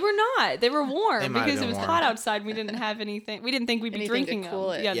cold. They were not. They were warm They might have because it been was warm. hot outside. We didn't have anything. We didn't think we'd be Anything to drinking cool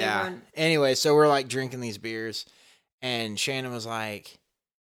them. it. Yeah, they Yeah. weren't. Anyway, so we're like drinking these beers, and Shannon was like,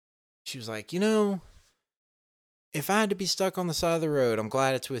 she was like, you know, if I had to be stuck on the side of the road, I'm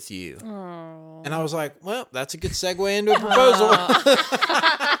glad it's with you. Oh. And I was like, well, that's a good segue into a proposal.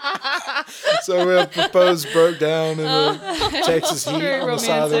 So we proposed, broke down in the Texas heat Very on the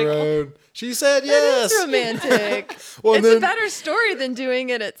side of the romantic. road. She said yes. It's romantic. Well, It's then- a better story than doing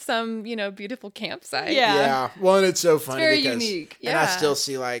it at some, beautiful campsite. Yeah. Yeah. Well, and it's so funny very because unique. and I Yeah. still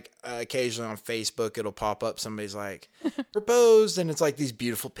see like occasionally on Facebook it'll pop up somebody's like proposed and it's like these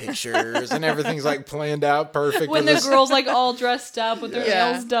beautiful pictures and everything's like planned out perfect. When with the this- girl's like all dressed up with their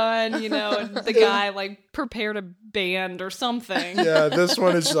Yeah. nails done, and the guy like prepared a band or something. Yeah, this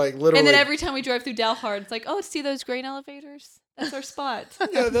one is like literally. And then every time we drive through Dalhart, it's like, oh, see those grain elevators? That's our spot.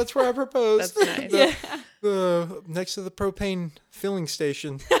 yeah, that's where I proposed. That's nice. Yeah. Next to the propane filling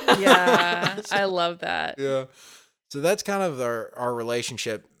station. Yeah. I love that. Yeah. So that's kind of our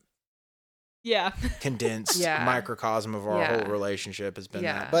relationship Yeah. condensed Yeah. microcosm of our Yeah. whole relationship has been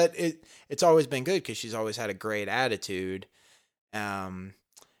Yeah. that. But it's always been good because she's always had a great attitude. And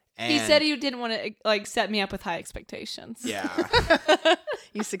He said he didn't want to like set me up with high expectations. Yeah.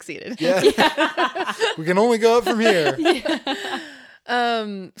 You succeeded. Yeah. We can only go up from here.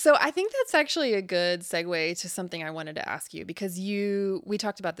 So I think that's actually a good segue to something I wanted to ask you because we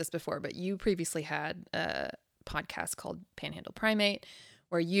talked about this before, but you previously had a podcast called Panhandle Primate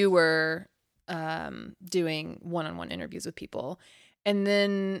where you were doing one-on-one interviews with people. And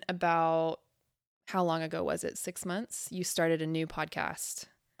then about how long ago was it? 6 months? You started a new podcast.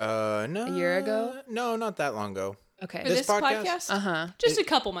 No. A year ago? No, not that long ago. Okay. For This this podcast? podcast? Uh-huh. Just a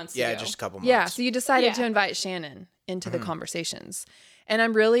couple months Yeah, ago. just a couple months. Yeah, so you decided Yeah. to invite Shannon into the Mhm. conversations. And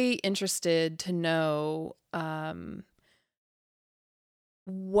I'm really interested to know how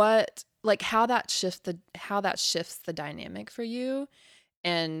that shifts the dynamic for you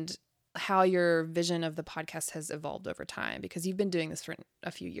and how your vision of the podcast has evolved over time because you've been doing this for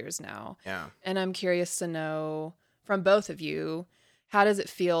a few years now. Yeah. And I'm curious to know from both of you, how does it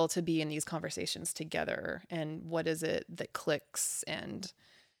feel to be in these conversations together and what is it that clicks and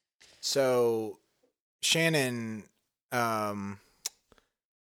So Shannon,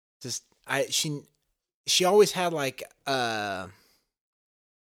 she always had like a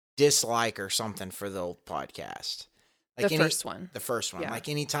dislike or something for the old podcast. Like the first one? The first one. Yeah. Like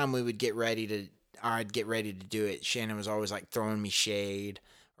anytime we would I'd get ready to do it, Shannon was always like throwing me shade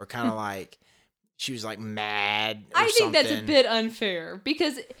or kind of like she was like mad or I think that's a something. bit unfair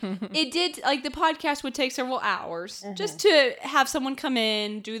because it did like the podcast would take several hours just to have someone come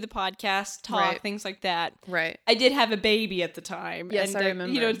in, do the podcast, talk, Right. things like that. Right. I did have a baby at the time. Yes, and, I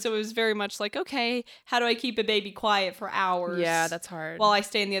remember. so it was very much like, okay, how do I keep a baby quiet for hours? Yeah, that's hard. While I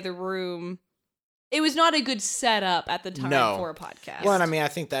stay in the other room. It was not a good setup at the time No. for a podcast. Well, and I mean, I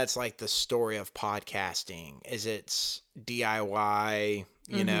think that's like the story of podcasting is it's DIY,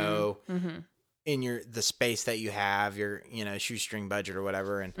 you know, in the space that you have, your, shoestring budget or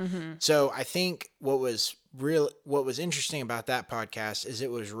whatever. And so I think what was interesting about that podcast is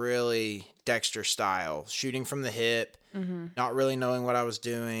it was really Dexter style, shooting from the hip, not really knowing what I was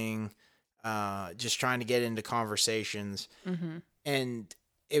doing, just trying to get into conversations. And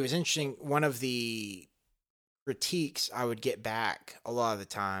it was interesting. One of the critiques I would get back a lot of the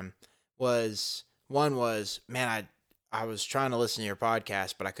time was, man, I was trying to listen to your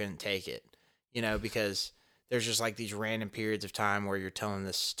podcast, but I couldn't take it, because there's just like these random periods of time where you're telling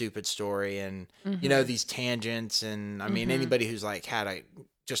this stupid story and, these tangents. And I mean, anybody who's like had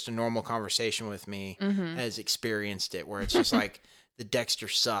just a normal conversation with me has experienced it where it's just like the Dexter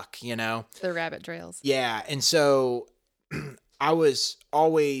suck, the rabbit trails. Yeah. And so I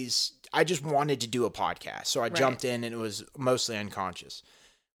just wanted to do a podcast. So I jumped in and it was mostly unconscious.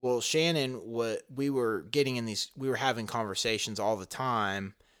 Well, Shannon, we were having conversations all the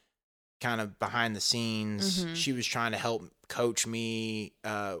time kind of behind the scenes. She was trying to help coach me,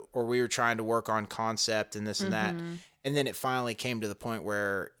 or we were trying to work on concept and this and that. And then it finally came to the point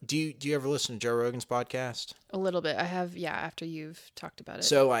where, do you ever listen to Joe Rogan's podcast? A little bit. I have, after you've talked about it.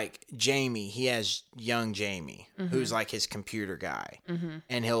 So like Jamie, he has young Jamie, who's like his computer guy,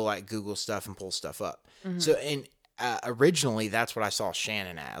 and he'll like Google stuff and pull stuff up. So, and originally that's what I saw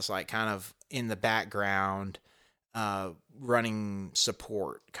Shannon as, like kind of in the background, running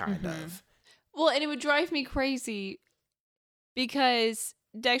support kind of. Well, and it would drive me crazy because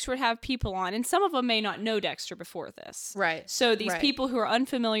Dexter would have people on, and some of them may not know Dexter before this. Right. So these people who are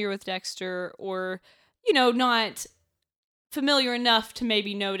unfamiliar with Dexter, or, you know, not familiar enough to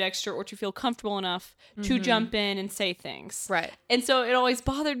maybe know Dexter or to feel comfortable enough to jump in and say things. Right. And so it always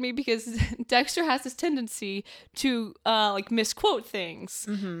bothered me because Dexter has this tendency to like misquote things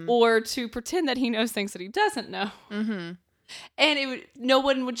or to pretend that he knows things that he doesn't know. And no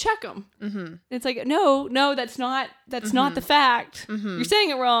one would check him. It's like, no, that's not the fact. You're saying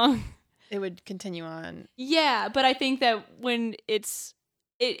it wrong. It would continue on. Yeah, but I think that when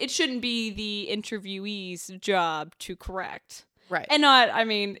it shouldn't be the interviewee's job to correct. Right. And not, I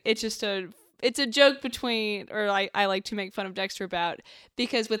mean, it's a joke between, or I like to make fun of Dexter about,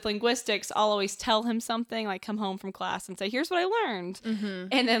 because with linguistics, I'll always tell him something, like come home from class and say, here's what I learned.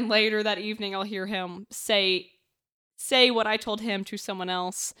 And then later that evening, I'll hear him say what I told him to someone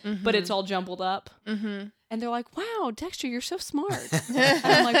else, but it's all jumbled up. And they're like, wow, Dexter, you're so smart. And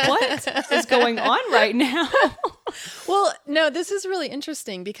I'm like, what is going on right now? Well, no, this is really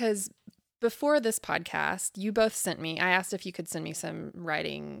interesting because before this podcast, you both sent me, I asked if you could send me some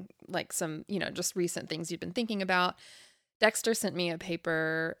writing, like some, just recent things you'd been thinking about. Dexter sent me a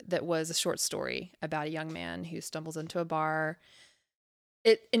paper that was a short story about a young man who stumbles into a bar.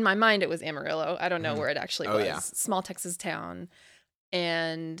 In my mind, it was Amarillo. I don't know where it actually was. Yeah. Small Texas town.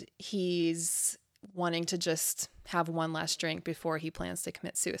 And he's wanting to just have one last drink before he plans to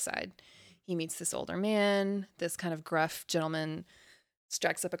commit suicide. He meets this older man, this kind of gruff gentleman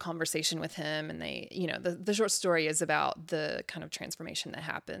strikes up a conversation with him, and they, the short story is about the kind of transformation that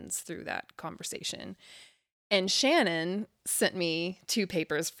happens through that conversation. And Shannon sent me 2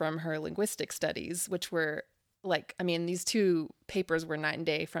 papers from her linguistic studies, which were these 2 papers were night and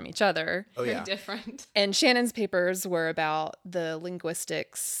day from each other. Oh, yeah. Very different. And Shannon's papers were about the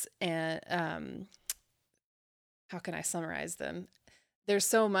linguistics and how can I summarize them? There's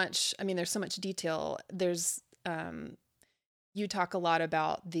so much detail. There's you talk a lot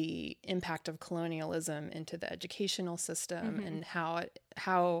about the impact of colonialism into the educational system and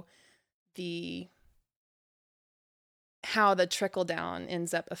how the trickle down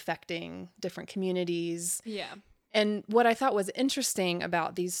ends up affecting different communities. Yeah. And what I thought was interesting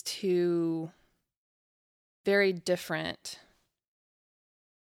about these 2 very different,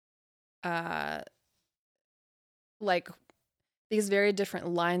 these very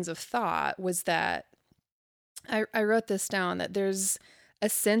different lines of thought was that I wrote this down, that there's a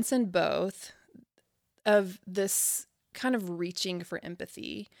sense in both of this kind of reaching for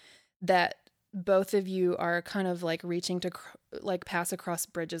empathy, that both of you are kind of like reaching to like pass across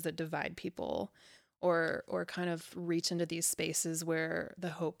bridges that divide people, or kind of reach into these spaces where the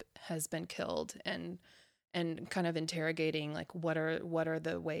hope has been killed, and kind of interrogating like what are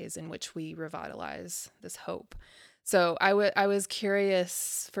the ways in which we revitalize this hope. So I was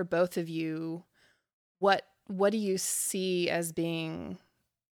curious for both of you, what do you see as being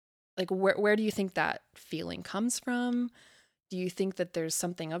like, where do you think that feeling comes from? Do you think that there's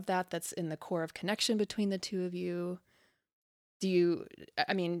something of that's in the core of connection between the 2 of you?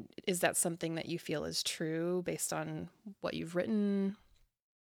 Is that something that you feel is true based on what you've written?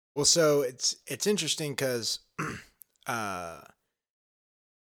 Well, so it's interesting because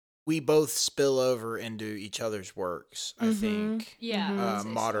we both spill over into each other's works, I think. Yeah.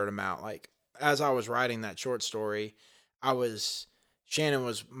 Moderate amount. Like, as I was writing that short story, Shannon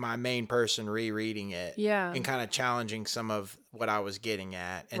was my main person rereading it. Yeah. And kind of challenging some of what I was getting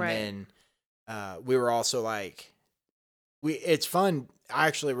at. And Right. then we were also like, it's fun. I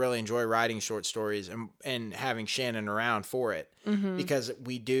actually really enjoy writing short stories and having Shannon around for it, because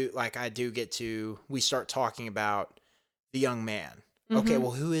we start talking about the young man. Okay,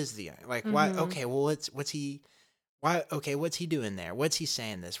 well, who is the young? Like, why? Okay, well, what's he? Why? Okay, what's he doing there? What's he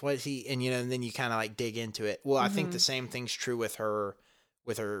saying this? What is he? And and then you kind of like dig into it. Well, I think the same thing's true with her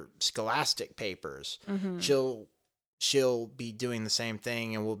scholastic papers. She'll be doing the same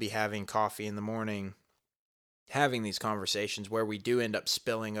thing, and we'll be having coffee in the morning, having these conversations where we do end up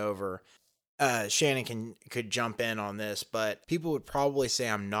spilling over. Shannon could jump in on this, but people would probably say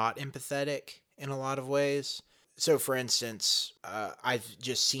I'm not empathetic in a lot of ways. So, for instance, I've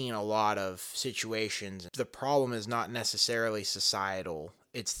just seen a lot of situations. The problem is not necessarily societal,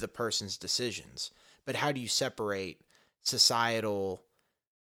 it's the person's decisions. But how do you separate societal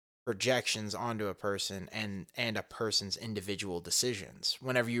projections onto a person and a person's individual decisions?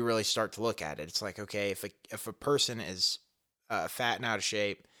 Whenever you really start to look at it, it's like, okay, if a person is fat and out of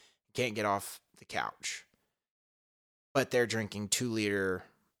shape, can't get off the couch, but they're drinking 2-liter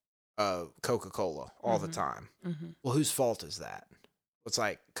Coca-Cola all the time. Well, whose fault is that? It's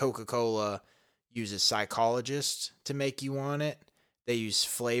like Coca-Cola uses psychologists to make you want it. They use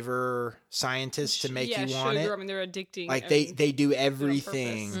flavor scientists to make you want sugar. it. I mean, they're addicting. Like they do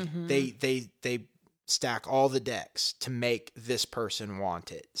everything. They stack all the decks to make this person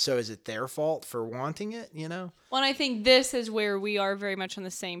want it. So is it their fault for wanting it? You know. Well, and I think this is where we are very much on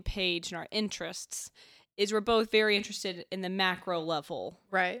the same page in our interests. Is we're both very interested in the macro level,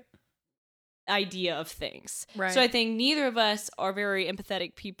 Right. idea of things. Right. So I think neither of us are very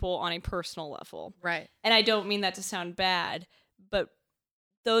empathetic people on a personal level. Right. And I don't mean that to sound bad, but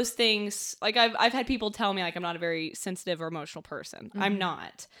those things, like I've had people tell me like I'm not a very sensitive or emotional person. I'm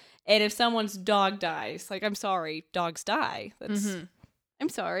not. And if someone's dog dies, like I'm sorry, dogs die. That's I'm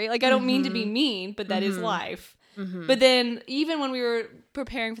sorry. Like I don't mean to be mean, but that is life. But then even when we were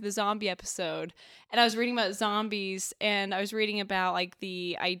preparing for the zombie episode and I was reading about zombies and I was reading about like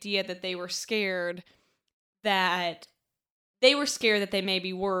the idea that they were scared that they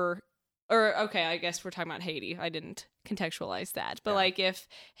maybe were, or okay, I guess we're talking about Haiti. I didn't contextualize that. But like if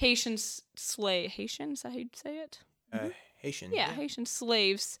Haitian, is that how you'd say it? Haitian. Yeah, Haitian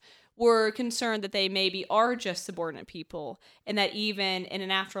slaves were concerned that they maybe are just subordinate people and that even in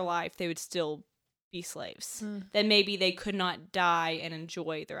an afterlife they would still be slaves. That maybe they could not die and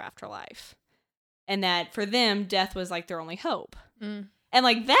enjoy their afterlife. And that for them, death was like their only hope. And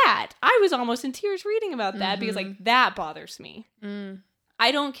like that, I was almost in tears reading about that because like that bothers me.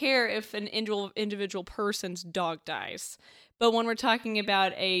 I don't care if an individual person's dog dies. But when we're talking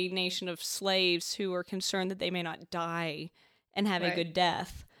about a nation of slaves who are concerned that they may not die and have a good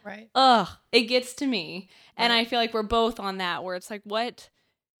death, Right. it gets to me. And I feel like we're both on that where it's like,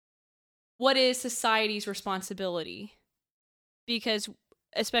 what is society's responsibility? Because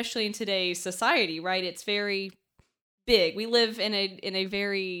especially in today's society, right? It's very big. We live in a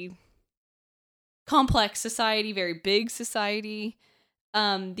very complex society, very big society.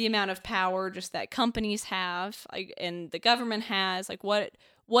 The amount of power just that companies have, like, and the government has, like,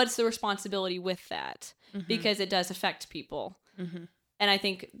 what's the responsibility with that? Because it does affect people. And I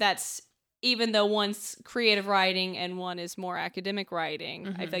think that's, even though one's creative writing and one is more academic writing,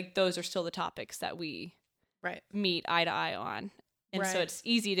 I feel like those are still the topics that we meet eye to eye on. And so it's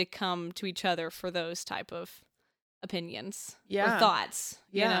easy to come to each other for those type of opinions or thoughts,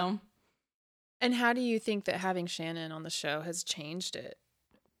 you know? And how do you think that having Shannon on the show has changed it?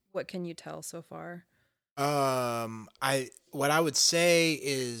 What can you tell so far? What I would say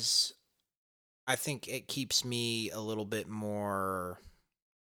is I think it keeps me a little bit more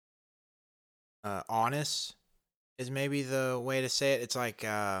honest is maybe the way to say it. It's like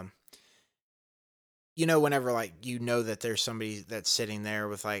whenever like that there's somebody that's sitting there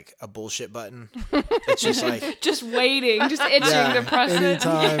with like a bullshit button. It's just like just waiting, just itching to press it.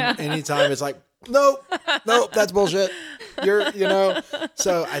 Anytime it's like, nope, that's bullshit.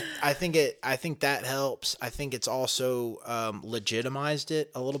 So I think that helps. I think it's also legitimized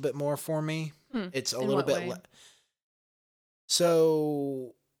it a little bit more for me. It's a little bit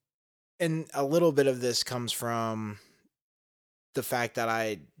so, and a little bit of this comes from the fact that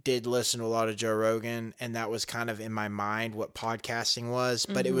I did listen to a lot of Joe Rogan, and that was kind of in my mind what podcasting was,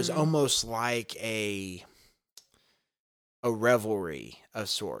 but it was almost like a revelry of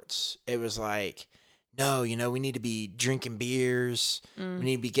sorts. It was like, no, we need to be drinking beers. We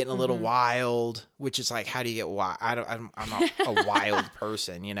need to be getting a little wild, which is like, how do you get wild? I'm not a wild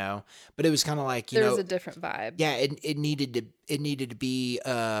person, but it was kind of like, there was a different vibe. Yeah. It needed to be,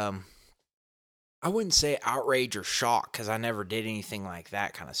 I wouldn't say outrage or shock, because I never did anything like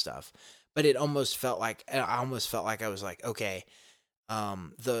that kind of stuff, but I almost felt like I was like, okay,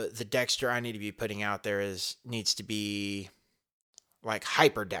 the Dexter I need to be putting out there needs to be like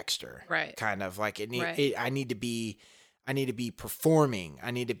hyper Dexter, right? Kind of like I need to be performing.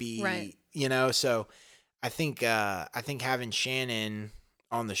 I need to be, right. So I think having Shannon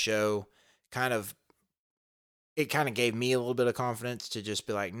on the show kind of gave me a little bit of confidence to just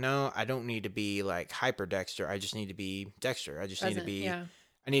be like, no, I don't need to be like hyper Dexter. I just need to be Dexter. I just need to be, I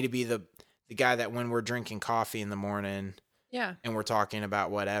need to be the guy that when we're drinking coffee in the morning, Yeah. and we're talking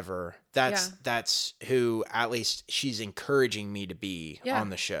about whatever, that's who at least she's encouraging me to be on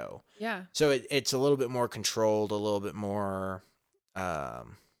the show. Yeah. So it's a little bit more controlled, a little bit more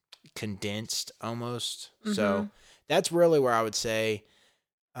condensed almost. So that's really where I would say,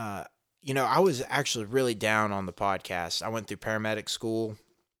 I was actually really down on the podcast. I went through paramedic school,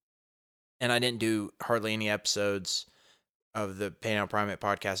 and I didn't do hardly any episodes of the Pay Now Primate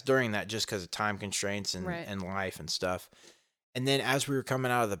podcast during that just because of time constraints and life and stuff. And then as we were coming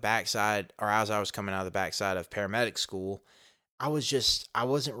out of the backside, or as I was coming out of the backside of paramedic school, I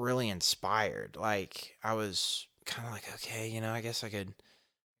wasn't really inspired. Like, I was kind of like, okay, I guess I could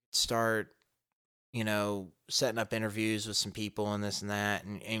start, setting up interviews with some people and this and that.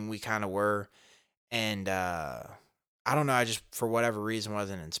 And we kind of were. And I don't know, I just, for whatever reason,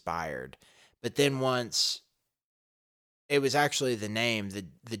 wasn't inspired. But then once it was actually the name,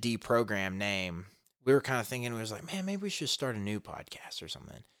 the deprogram name, we were kind of thinking, we was like, man, maybe we should start a new podcast or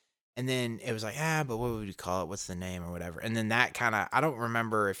something. And then it was like, but what would we call it? What's the name or whatever? And then that kind of, I don't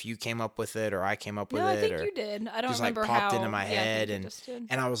remember if you came up with it or I came up with it. I think or you did. I don't just remember like popped how. into my head, I think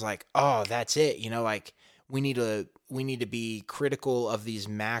and I was like, oh, that's it. Like we need to be critical of these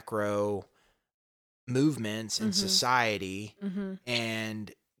macro movements in society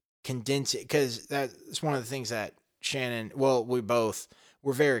and condense it, because that's one of the things that Shannon,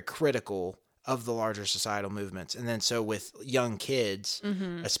 we're very critical of the larger societal movements. And then so with young kids,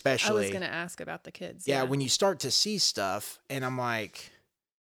 especially, I was going to ask about the kids. Yeah, when you start to see stuff and I'm like,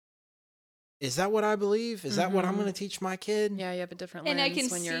 is that what I believe? Is that what I'm going to teach my kid? Yeah, you have a different lens and I can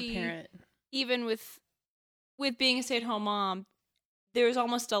when you're a parent. Even with being a stay-at-home mom, there's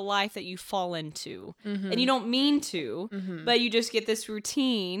almost a life that you fall into. And you don't mean to, but you just get this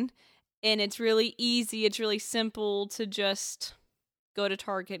routine, and it's really easy, it's really simple to just go to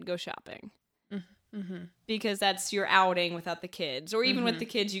Target and go shopping. Because that's your outing without the kids. Or even with the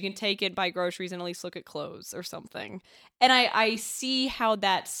kids, you can take it, buy groceries, and at least look at clothes or something. And I see how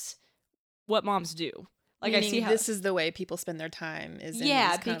that's what moms do. Like, Meaning I see how this is the way people spend their time. Is in these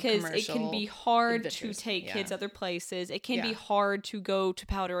kind of because it can be hard to adventures. take Yeah. kids other places. It can be Yeah. hard to go to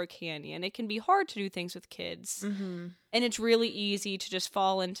Powder Canyon. It can be hard to do things with kids. And it's really easy to just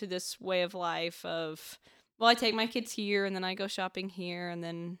fall into this way of life of, well, I take my kids here, and then I go shopping here, and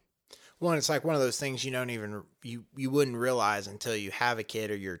then... Well, and it's like one of those things you wouldn't realize until you have a kid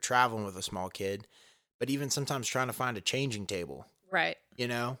or you're traveling with a small kid. But even sometimes trying to find a changing table, Right.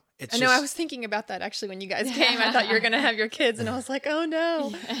 It's I know. I was thinking about that actually when you guys came. I thought you were going to have your kids, and I was like, "Oh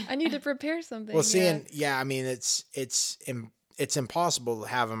no, I need to prepare something." Well, I mean, it's impossible to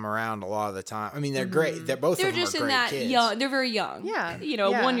have them around a lot of the time. I mean, they're great. They're both They're of them just are in great that kids. young. They're very young. Yeah. A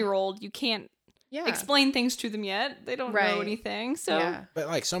Yeah. 1-year-old, you can't Yeah. explain things to them yet. They don't Right. know anything. So Yeah. But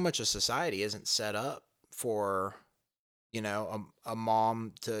like so much of society isn't set up for, a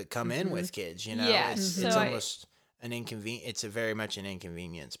mom to come in with kids. Yeah, It's so almost an inconvenience. It's a very much an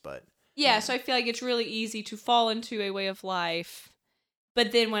inconvenience, but. yeah, so I feel like it's really easy to fall into a way of life.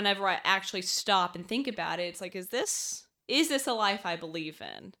 But then whenever I actually stop and think about it, it's like, is this a life I believe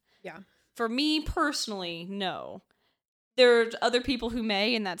in? Yeah. For me personally, no. There's other people who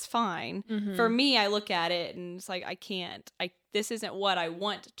may, and that's fine. For me, I look at it and it's like, I can't. This isn't what I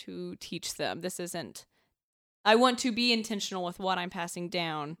want to teach them. I want to be intentional with what I'm passing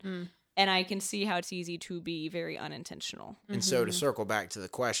down. And I can see how it's easy to be very unintentional. And so to circle back to the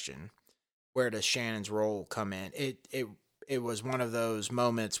question, where does Shannon's role come in? It was one of those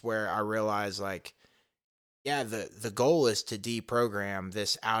moments where I realized, like, yeah, the goal is to deprogram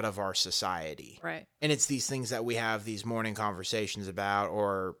this out of our society. Right. And it's these things that we have these morning conversations about,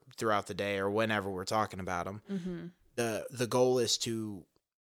 or throughout the day, or whenever we're talking about them. The goal is to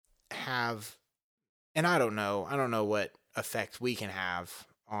have, and I don't know what effect we can have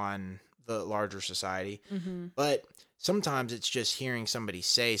on the larger society, but sometimes it's just hearing somebody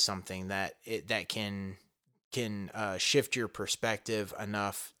say something that can shift your perspective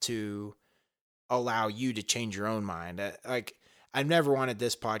enough to allow you to change your own mind. Like, I've never wanted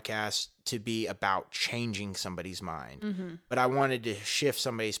this podcast to be about changing somebody's mind, but I wanted to shift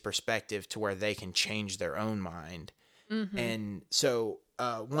somebody's perspective to where they can change their own mind. And so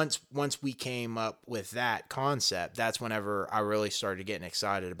once we came up with that concept, that's whenever I really started getting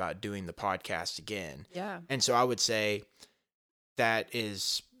excited about doing the podcast again. Yeah. And so I would say that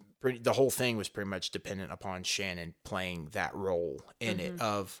is the whole thing was pretty much dependent upon Shannon playing that role in it,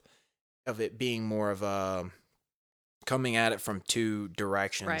 of it being more of a coming at it from two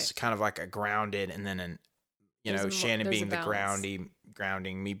directions, Right. kind of like a grounded, and then Shannon being the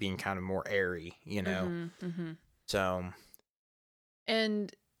grounding, me being kind of more airy, So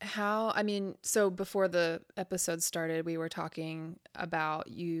And how, I mean, so before the episode started, we were talking about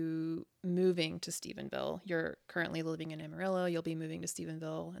you moving to Stephenville. You're currently living in Amarillo. You'll be moving to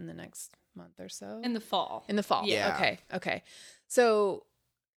Stephenville in the next month or so. In the fall. In the fall. Yeah. Okay. So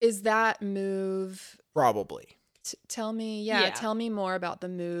is that move, Probably. tell me more about the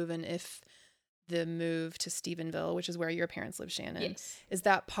move, and if the move to Stephenville, which is where your parents live, Shannon, Yes. is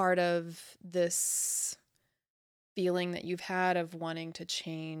that part of this feeling that you've had of wanting to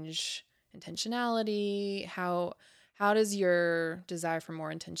change intentionality? How does your desire for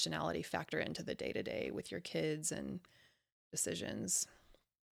more intentionality factor into the day-to-day with your kids and decisions?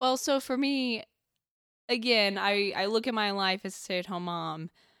 Well, so for me, again, I look at my life as a stay-at-home mom,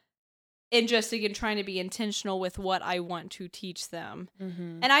 and just, again, trying to be intentional with what I want to teach them.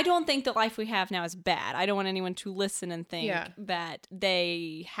 Mm-hmm. And I don't think the life we have now is bad. I don't want anyone to listen and think that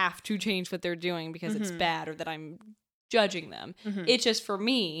they have to change what they're doing because it's bad, or that I'm judging them. It's just, for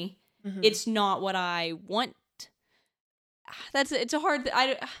me, it's not what I want. It's a hard,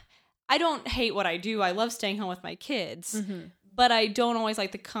 I don't hate what I do. I love staying home with my kids, but I don't always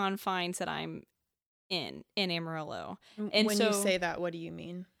like the confines that I'm in Amarillo. And when so, you say that, what do you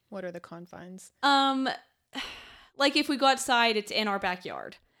mean? What are the confines? Like, if we go outside, it's in our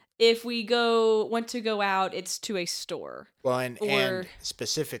backyard. If we want to go out, it's to a store. Well, and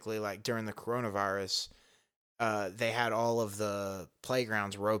specifically, like during the coronavirus, they had all of the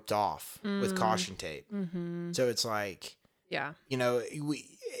playgrounds roped off with caution tape. Mm-hmm. So it's like, Yeah. you know,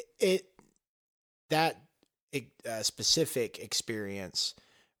 that specific experience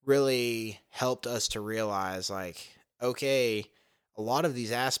really helped us to realize, like, okay, a lot of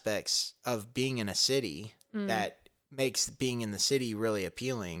these aspects of being in a city that makes being in the city really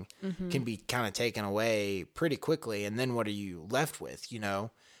appealing can be kind of taken away pretty quickly. And then what are you left with? You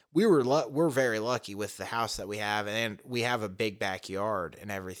know, we're very lucky with the house that we have, and we have a big backyard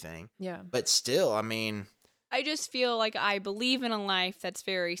and everything. Yeah. But still, I mean, I just feel like I believe in a life that's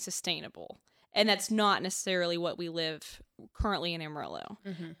very sustainable. And that's not necessarily what we live currently in Amarillo.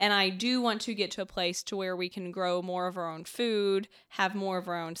 And I do want to get to a place to where we can grow more of our own food, have more of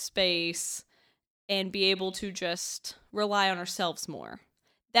our own space, and be able to just rely on ourselves more.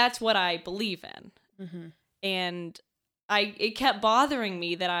 That's what I believe in. And it kept bothering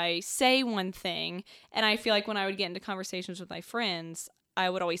me that I say one thing, and I feel like when I would get into conversations with my friends, I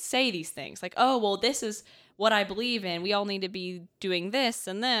would always say these things like, oh, well, this is what I believe in. We all need to be doing this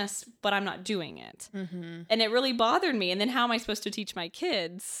and this, but I'm not doing it. And it really bothered me. And then how am I supposed to teach my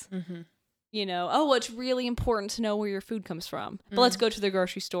kids, you know, oh, well, it's really important to know where your food comes from, but let's go to the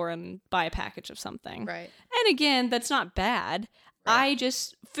grocery store and buy a package of something. Right. And again, that's not bad.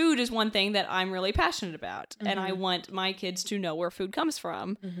 Food is one thing that I'm really passionate about. And I want my kids to know where food comes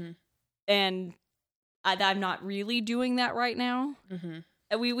from. And I'm not really doing that right now.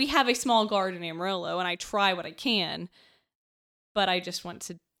 We have a small garden in Amarillo, and I try what I can, but I just want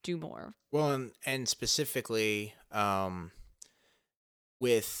to do more. well, and specifically,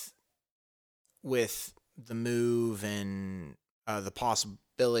 with the move and the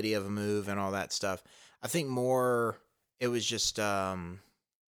possibility of a move and all that stuff, I think more it was just like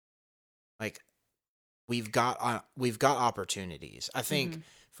we've got opportunities. I think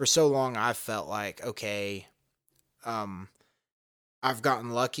for so long I felt like, okay, I've gotten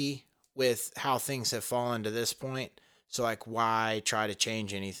lucky with how things have fallen to this point. So, like, why try to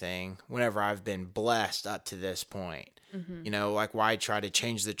change anything whenever I've been blessed up to this point? You know, like, why try to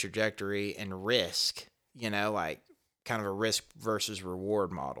change the trajectory and risk, you know, like, kind of a risk versus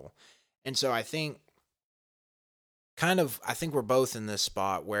reward model. And so I think we're both in this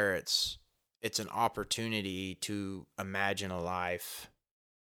spot where it's an opportunity to imagine a life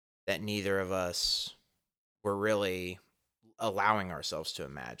that neither of us were really allowing ourselves to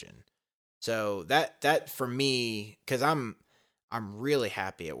imagine. So that for me, because I'm really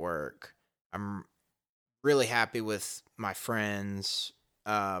happy at work. I'm really happy with my friends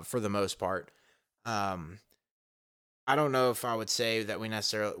for the most part. I don't know if I would say that we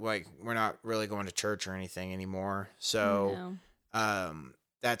necessarily, like, we're not really going to church or anything anymore. So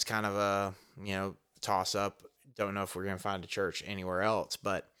that's kind of a, you know, toss up. Don't know if we're going to find a church anywhere else,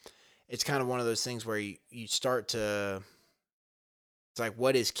 but it's kind of one of those things where you start to, it's like,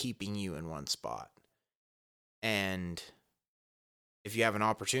 what is keeping you in one spot? And if you have an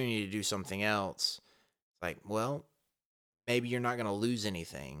opportunity to do something else, it's like, well, maybe you're not going to lose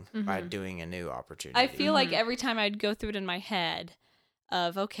anything by doing a new opportunity. I feel like every time I'd go through it in my head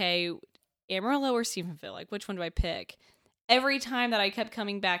of, okay, Amarillo or Stephenville, like, which one do I pick? Every time that I kept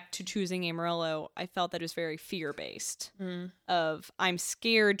coming back to choosing Amarillo, I felt that it was very fear-based of, I'm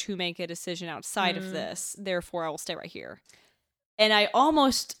scared to make a decision outside of this, therefore I will stay right here. And I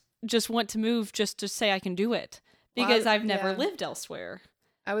almost just want to move just to say I can do it because I've never yeah. lived elsewhere.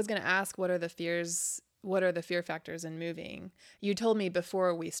 I was going to ask, what are the fear factors in moving? You told me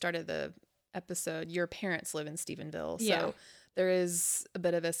before we started the episode, your parents live in Stephenville. So Yeah. there is a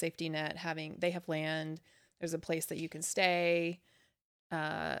bit of a safety net they have land. There's a place that you can stay.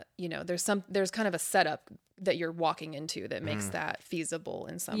 There's kind of a setup that you're walking into that makes that feasible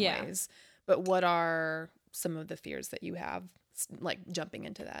in some ways. But what are some of the fears that you have, like jumping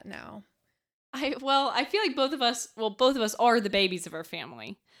into that now? I feel like both of us are the babies of our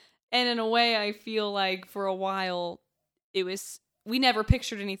family. And in a way, I feel like for a while we never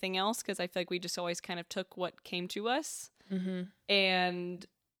pictured anything else because I feel like we just always kind of took what came to us. Mm-hmm. And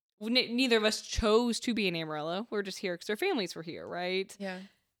neither of us chose to be in Amarillo. We're just here because our families were here, right? Yeah.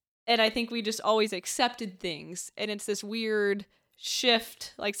 And I think we just always accepted things. And it's this weird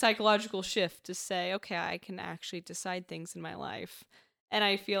shift, like psychological shift to say, okay, I can actually decide things in my life. And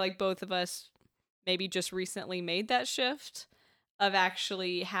I feel like both of us maybe just recently made that shift of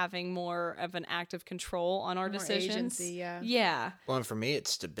actually having more of an active control on our More decisions. agency, yeah. Yeah. Well, and for me,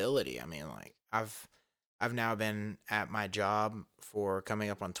 it's stability. I mean, like I've now been at my job for coming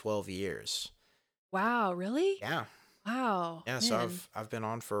up on 12 years. Wow, really? Yeah. Wow. Yeah. So I've been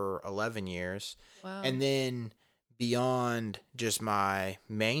on for 11 years. Wow. And then beyond just my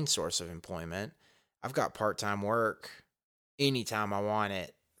main source of employment, I've got part-time work anytime I want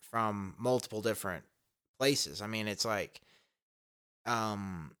it from multiple different places. I mean, it's like,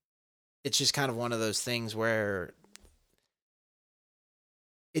 it's just kind of one of those things where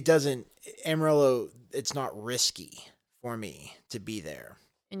Amarillo, it's not risky for me to be there.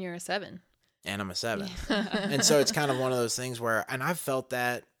 And you're a 7. And I'm a 7. And so it's kind of one of those things where, and I've felt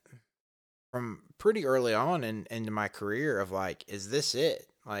that from pretty early on in my career of like, is this it?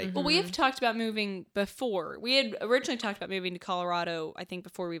 Like, Well, we have talked about moving before. We had originally talked about moving to Colorado, I think,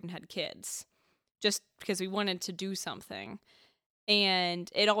 before we even had kids, just because we wanted to do something. And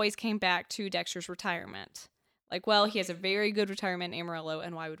it always came back to Dexter's retirement. Like, well, he has a very good retirement in Amarillo,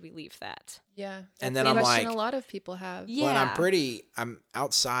 and why would we leave that? Yeah. And That's then the I'm question like- a lot of people have. Yeah. well, and I'm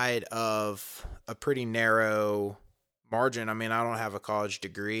outside of a pretty narrow margin. I mean, I don't have a college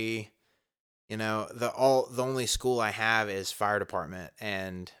degree. You know, the only school I have is fire department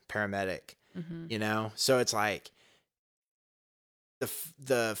and paramedic. Mm-hmm. You know, so it's like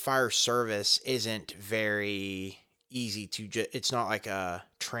the fire service isn't very easy to it's not like a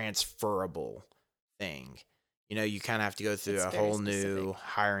transferable thing. You know, you kind of have to go through It's a very whole new specific.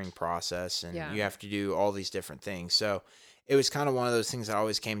 hiring process, and Yeah. you have to do all these different things. So it was kind of one of those things that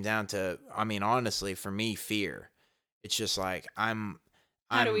always came down to, I mean, honestly, for me, fear. It's just like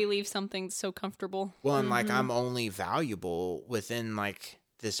How do we leave something so comfortable? well, and like I'm only valuable within like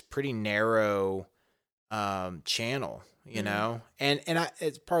this pretty narrow channel, you know? And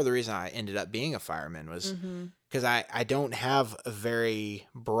it's part of the reason I ended up being a fireman was because I don't have a very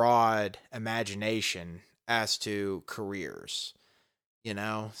broad imagination as to careers, you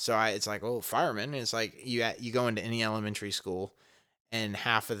know? So it's like, oh, fireman. It's like you go into any elementary school and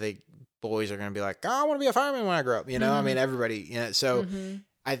half of the boys are going to be like, oh, I want to be a fireman when I grow up, you know? I mean, everybody, you know, so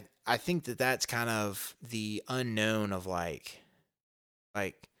I think that's kind of the unknown of like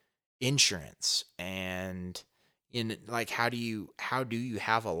insurance and like how do you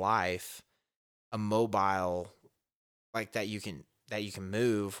have a life, a mobile like that you can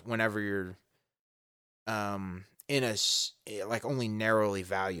move whenever you're in a like only narrowly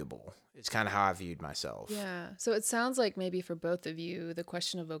valuable. It's kind of how I viewed myself. Yeah. So it sounds like maybe for both of you, the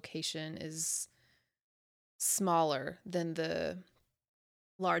question of vocation is smaller than the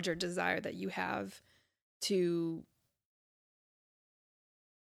larger desire that you have to,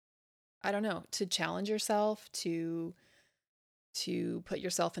 I don't know, to challenge yourself, to put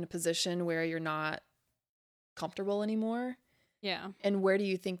yourself in a position where you're not comfortable anymore. Yeah. And where do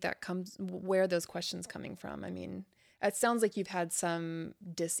you think that where are those questions coming from? I mean, it sounds like you've had some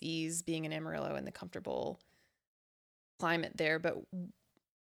dis-ease being in Amarillo and the comfortable climate there, but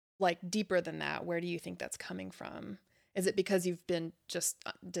like deeper than that, where do you think that's coming from? Is it because you've been just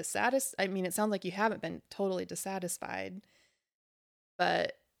dissatisfied? I mean, it sounds like you haven't been totally dissatisfied,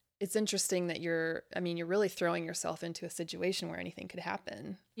 but it's interesting that you're really throwing yourself into a situation where anything could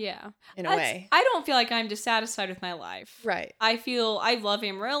happen. Yeah. In a way. I don't feel like I'm dissatisfied with my life. Right. I love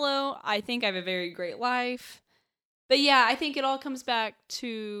Amarillo. I think I have a very great life. But yeah, I think it all comes back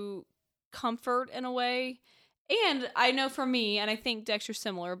to comfort in a way. And I know for me, and I think Dexter's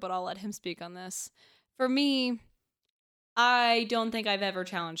similar, but I'll let him speak on this. For me, I don't think I've ever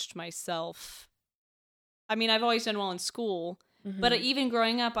challenged myself. I mean, I've always done well in school, but even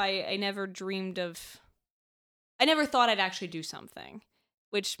growing up, I never dreamed of... I never thought I'd actually do something,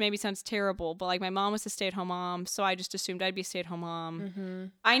 which maybe sounds terrible, but like my mom was a stay-at-home mom, so I just assumed I'd be a stay-at-home mom. Mm-hmm.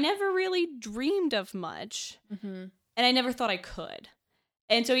 I never really dreamed of much, Mm-hmm. and I never thought I could.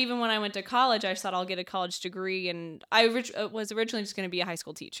 And so even when I went to college, I thought I'll get a college degree, and I was originally just going to be a high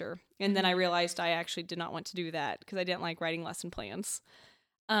school teacher. And then I realized I actually did not want to do that because I didn't like writing lesson plans.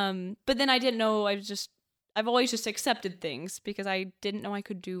 But then I didn't know, I've always just accepted things because I didn't know I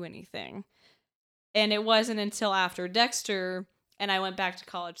could do anything. And it wasn't until after Dexter and I went back to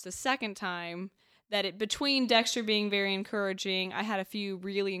college the second time that between Dexter being very encouraging, I had a few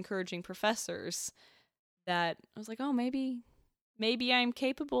really encouraging professors that I was like, oh, maybe I'm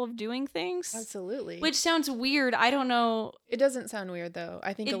capable of doing things. Absolutely. Which sounds weird. I don't know. It doesn't sound weird, though.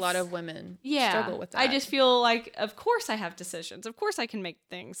 I think a lot of women struggle with that. I just feel like, of course I have decisions. Of course I can make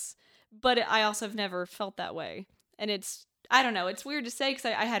things. But I also have never felt that way. And I don't know. It's weird to say because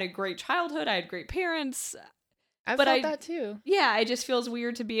I had a great childhood. I had great parents. I've felt that, too. Yeah, it just feels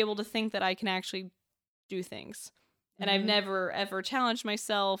weird to be able to think that I can actually do things. And I've never, ever challenged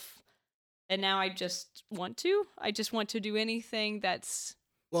myself. And now I just want to. I just want to do anything that's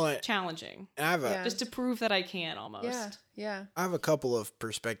challenging. Just to prove that I can almost. Yeah. I have a couple of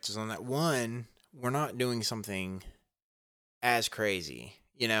perspectives on that. One, we're not doing something as crazy.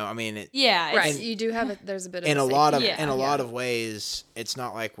 You know, I mean, right. You do have there's a bit of in a lot of ways, it's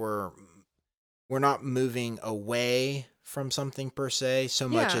not like we're not moving away from something per se, so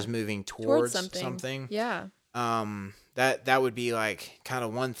much as moving towards something. Yeah. That would be like kind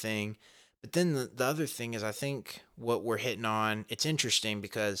of one thing. But then the other thing is, I think what we're hitting on, it's interesting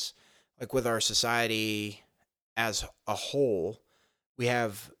because like with our society as a whole, we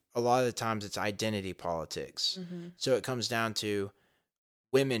have a lot of the times it's identity politics. Mm-hmm. So it comes down to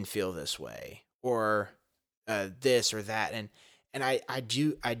women feel this way or this or that. And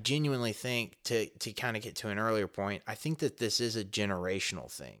I genuinely think to kind of get to an earlier point, I think that this is a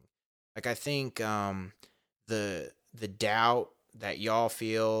generational thing. Like I think the doubt that y'all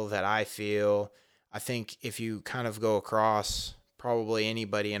feel, that I feel, I think if you kind of go across probably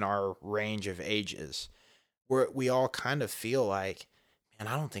anybody in our range of ages, we all kind of feel like, man,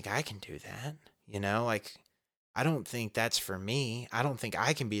 I don't think I can do that. You know, like, I don't think that's for me. I don't think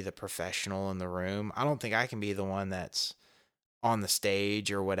I can be the professional in the room. I don't think I can be the one that's on the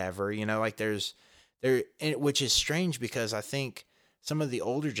stage or whatever, you know, like which is strange because I think some of the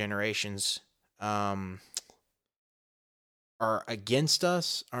older generations, are against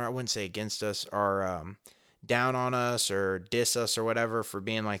us, or I wouldn't say against us, are down on us or diss us or whatever for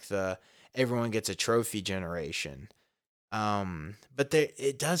being like the everyone gets a trophy generation. But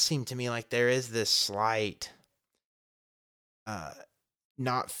it does seem to me like there is this slight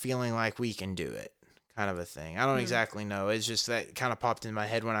not feeling like we can do it kind of a thing. I don't exactly know. It's just that kind of popped in my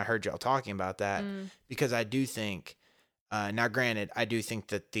head when I heard y'all talking about that because I do think, now granted, I do think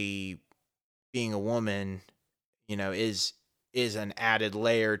that being a woman, you know, is an added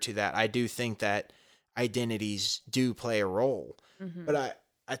layer to that. I do think that identities do play a role, but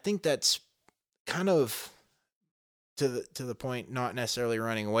I think that's kind of to the point, not necessarily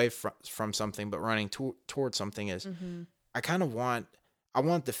running away from something, but running towards something is I kind of want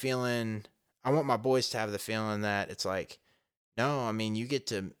the feeling, I want my boys to have the feeling that it's like, no, I mean, you get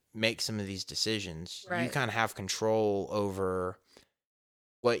to make some of these decisions. Right. You kind of have control over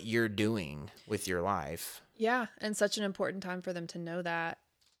what you're doing with your life. Yeah, and such an important time for them to know that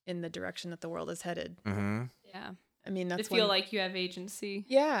in the direction that the world is headed. Mm-hmm. Yeah. I mean, that's to feel like you have agency.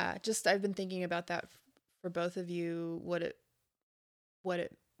 Yeah, just I've been thinking about that for both of you. What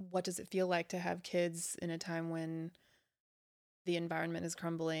does it feel like to have kids in a time when the environment is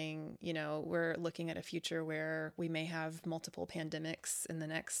crumbling? You know, we're looking at a future where we may have multiple pandemics in the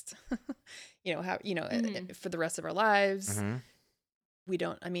next, for the rest of our lives. Mm-hmm. We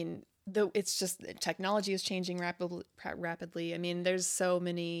don't. I mean, though it's just technology is changing rapidly. I mean, there are so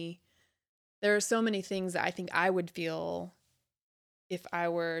many things that I think I would feel if I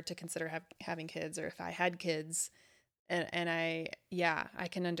were to consider having kids, or if I had kids, and I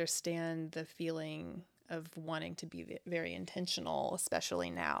can understand the feeling of wanting to be very intentional,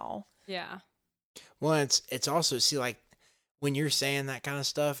 especially now. Yeah. Well, it's also, see, like when you're saying that kind of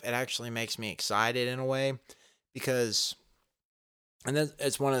stuff, it actually makes me excited in a way because. And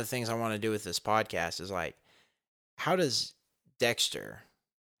it's one of the things I want to do with this podcast is like, how does Dexter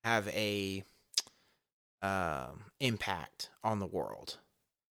have a impact on the world?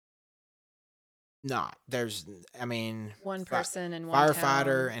 One person in one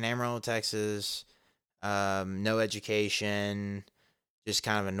firefighter town. in Amarillo, Texas, no education, just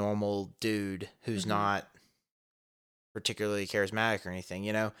kind of a normal dude who's not particularly charismatic or anything,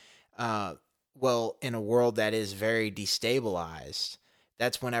 you know? well, in a world that is very destabilized,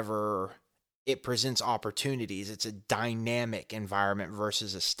 that's whenever it presents opportunities. It's a dynamic environment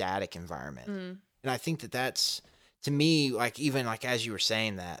versus a static environment. And I think that's, to me, like, even like as you were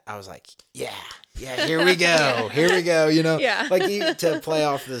saying that, I was like, yeah, here we go. Here we go. You know, like to play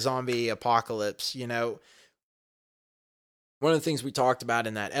off the zombie apocalypse, you know, one of the things we talked about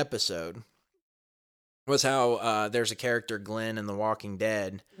in that episode was how there's a character, Glenn, in The Walking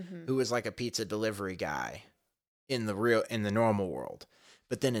Dead, who was like a pizza delivery guy in the normal world.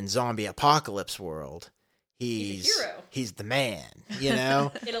 But then in zombie apocalypse world, he's a hero. He's the man, you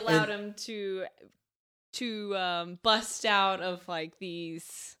know? It allowed him to bust out of like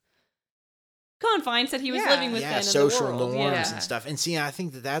these confines that he was living within. Yeah, social in the world. norms and stuff. And see, I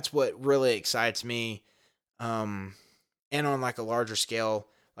think that's what really excites me. And on like a larger scale,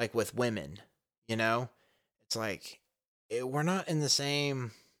 like with women, you know, it's like we're not in the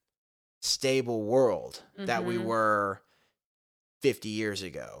same stable world that we were 50 years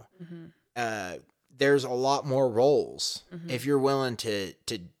ago. There's a lot more roles if you're willing to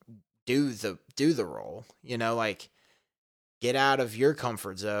do the role, you know, like get out of your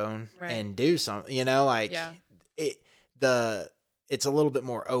comfort zone and do something, you know, like it's a little bit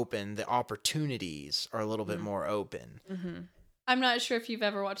more open. The opportunities are a little bit more open. I'm not sure if you've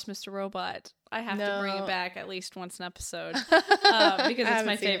ever watched Mr. Robot. I have to bring it back at least once an episode because it's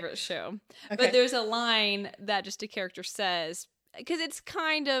my favorite show. Okay. But there's a line that just a character says, because it's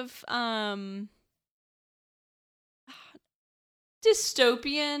kind of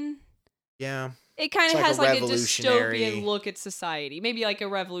dystopian. Yeah. It kind of has like a dystopian look at society. Maybe like a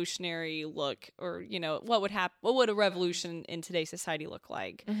revolutionary look, or, you know, what would a revolution in today's society look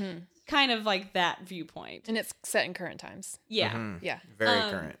like? Kind of like that viewpoint. And it's set in current times. Yeah. Yeah. Very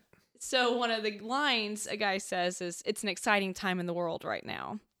current. So one of the lines a guy says is, "It's an exciting time in the world right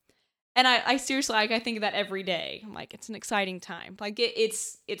now." And I seriously, like, I think of that every day. I'm like, it's an exciting time. Like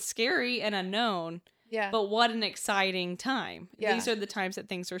it's scary and unknown. Yeah. But what an exciting time. Yeah. These are the times that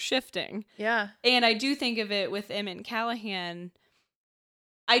things are shifting. Yeah. And I do think of it with Emmett Callahan.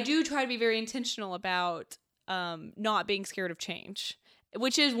 I do try to be very intentional about not being scared of change,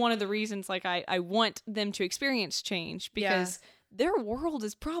 which is one of the reasons, like, I want them to experience change, because their world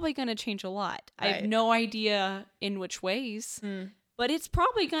is probably going to change a lot. Right. I have no idea in which ways, but it's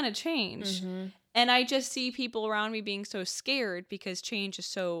probably going to change. And I just see people around me being so scared because change is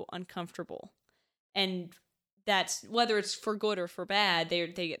so uncomfortable. And that's, whether it's for good or for bad, they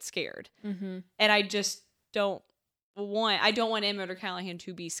get scared. And I just don't want Emmett or Callahan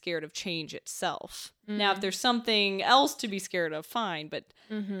to be scared of change itself. Now, if there's something else to be scared of, fine. But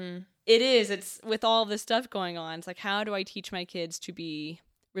it's with all this stuff going on, it's like, how do I teach my kids to be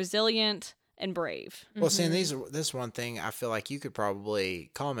resilient and brave? Well, see, this one thing I feel like you could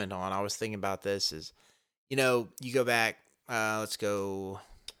probably comment on. I was thinking about this is, you know, you go back, let's go,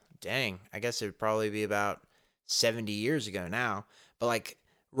 I guess it would probably be about 70 years ago now, but like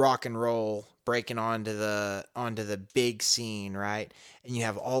rock and roll breaking onto the big scene, right? And you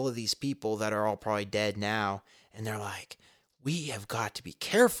have all of these people that are all probably dead now, and they're like, we have got to be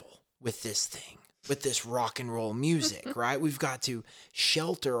careful with this thing, with this rock and roll music, right? We've got to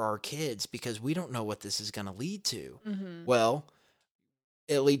shelter our kids because we don't know what this is going to lead to. Well,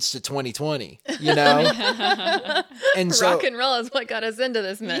 it leads to 2020, you know? And so rock and roll is what got us into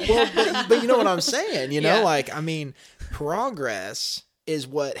this mess. Well, but you know what I'm saying, you know? Like, I mean, progress is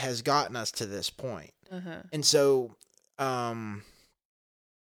what has gotten us to this point. And so, now,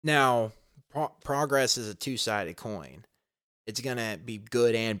 progress is a two-sided coin. It's going to be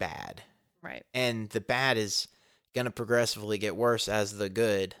good and bad. Right. And the bad is going to progressively get worse as the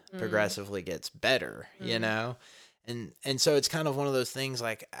good progressively gets better, you know? And so it's kind of one of those things,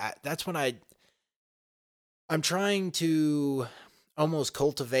 like, that's what I'm trying to almost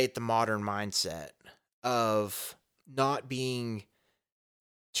cultivate the modern mindset of not being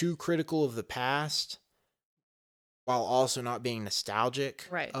too critical of the past while also not being nostalgic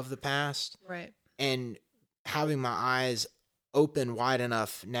of the past. Right. And having my eyes open wide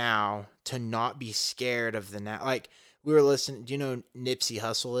enough now to not be scared of the now. Like, we were listening. Do you know who Nipsey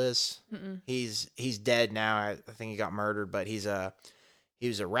Hussle is? He's dead now. I think he got murdered, but he was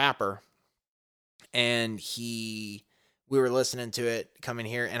a rapper, and we were listening to it coming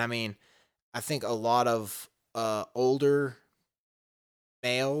here, and I mean, I think a lot of older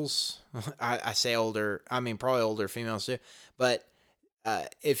males, I say older, I mean probably older females too, but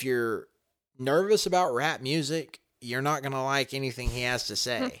if you're nervous about rap music, you're not going to like anything he has to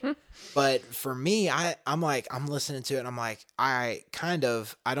say. But for me, I'm listening to it and I'm like, I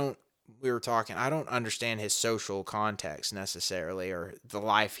don't we were talking, I don't understand his social context necessarily or the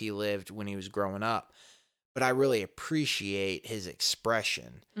life he lived when he was growing up, but I really appreciate his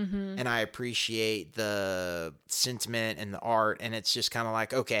expression and I appreciate the sentiment and the art. And it's just kind of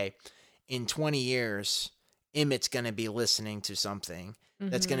like, okay, in 20 years, Emmett's going to be listening to something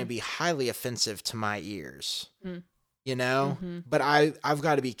that's going to be highly offensive to my ears, you know, but I've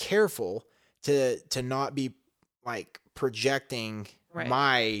got to be careful to not be like projecting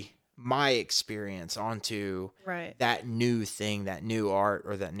my experience onto that new thing, that new art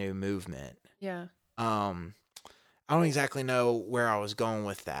or that new movement. Yeah. I don't exactly know where I was going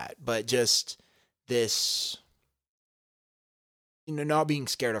with that, but just this, you know, not being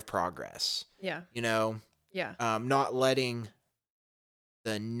scared of progress. Yeah. You know, Yeah. not letting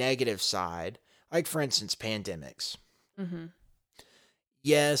the negative side, like for instance, pandemics.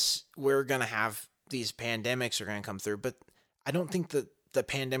 Yes, we're going to have these pandemics are going to come through, but I don't think that the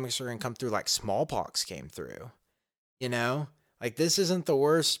pandemics are going to come through like smallpox came through, you know? Like, this isn't the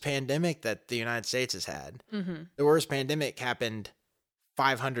worst pandemic that the United States has had. The worst pandemic happened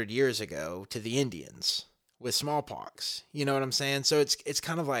 500 years ago to the Indians with smallpox. You know what I'm saying? So it's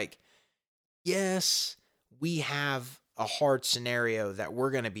kind of like, yes, we have a hard scenario that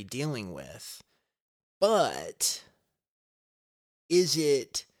we're going to be dealing with, but is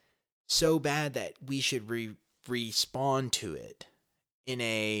it so bad that we should respond to it in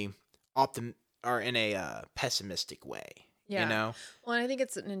a pessimistic way? Yeah. You know? Well, and I think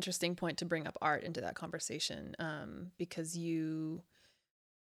it's an interesting point to bring up art into that conversation, because we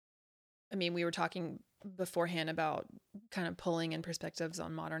were talking beforehand about kind of pulling in perspectives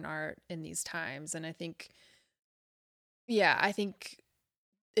on modern art in these times. And I think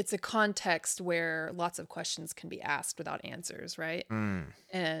it's a context where lots of questions can be asked without answers, right?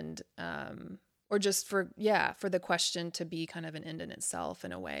 And, or just for the question to be kind of an end in itself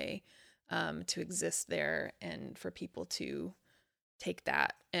in a way, to exist there and for people to take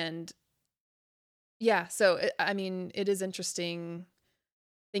that. And so, it is interesting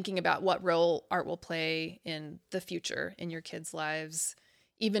thinking about what role art will play in the future in your kids' lives,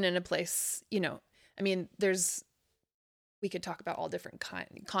 even in a place, we could talk about all different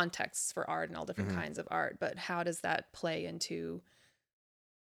contexts for art and all different kinds of art, but how does that play into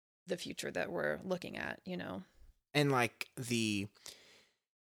the future that we're looking at, you know? And like the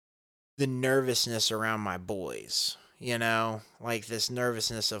nervousness around my boys, you know, like this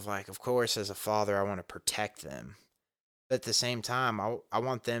nervousness of like, of course, as a father, I want to protect them. But at the same time, I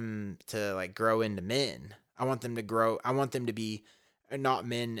want them to like grow into men. I want them to be not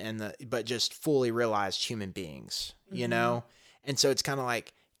men but just fully realized human beings, you know? And so it's kind of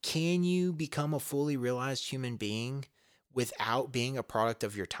like, can you become a fully realized human being without being a product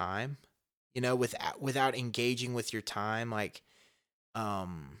of your time? You know, without engaging with your time, like, I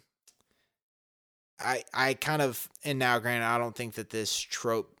kind of, and now granted, I don't think that this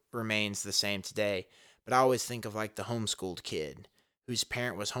trope remains the same today, but I always think of like the homeschooled kid whose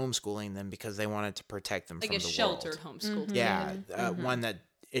parent was homeschooling them because they wanted to protect them like from a the sheltered world. homeschooled. Yeah, one that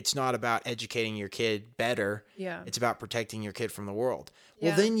it's not about educating your kid better. Yeah. It's about protecting your kid from the world.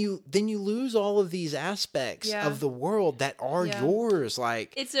 Well, Yeah. then you lose all of these aspects of the world that are yours.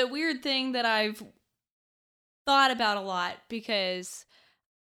 Like, It's a weird thing that I've thought about a lot because,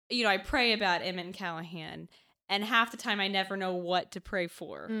 you know, I pray about Emmett and Callahan, and half the time I never know what to pray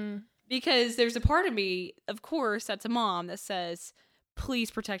for. Because there's a part of me, of course, that's a mom that says,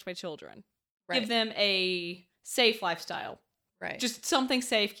 please protect my children. Right. Give them a safe lifestyle. Right. Just something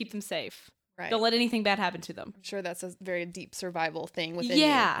safe, keep them safe. Right. Don't let anything bad happen to them. I'm sure that's a very deep survival thing within you.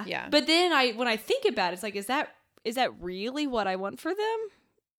 Yeah. But then when I think about it, it's like, is that really what I want for them?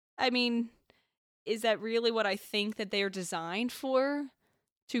 I mean, is that really what I think that they are designed for?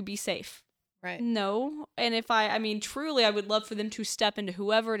 To be safe? Right. No. And if truly, I would love for them to step into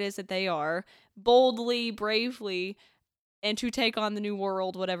whoever it is that they are, boldly, bravely, and to take on the new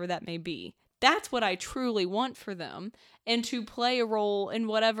world, whatever that may be. That's what I truly want for them. And to play a role in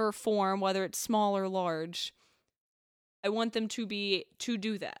whatever form, whether it's small or large, I want them to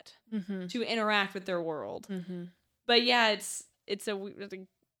do that, to interact with their world. But yeah,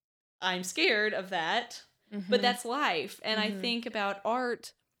 I'm scared of that, but that's life. And I think about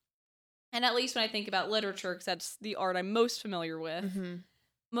art, and at least when I think about literature, because that's the art I'm most familiar with,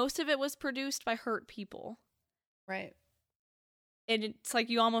 most of it was produced by hurt people. Right. And it's like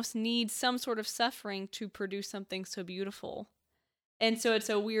you almost need some sort of suffering to produce something so beautiful. And so it's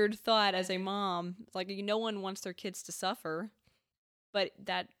a weird thought as a mom. It's like no one wants their kids to suffer, but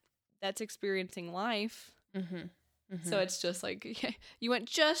that's experiencing life. So it's just like, yeah, you went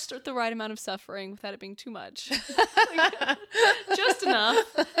just the right amount of suffering without it being too much. Just enough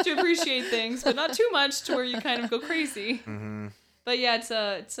to appreciate things, but not too much to where you kind of go crazy. Mm-hmm. But yeah,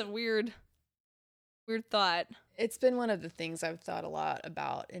 it's a weird thought. It's been one of the things I've thought a lot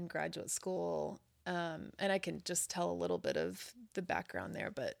about in graduate school. And I can just tell a little bit of the background there,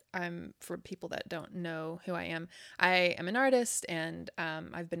 but for people that don't know who I am an artist, and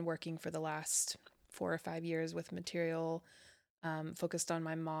I've been working for the last 4 or 5 years with material focused on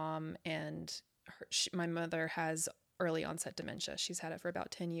my mom, and my mother has early onset dementia. She's had it for about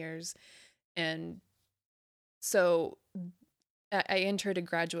 10 years. And so I entered a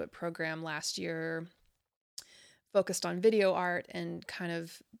graduate program last year focused on video art and kind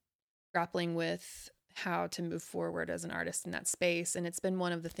of grappling with how to move forward as an artist in that space. And it's been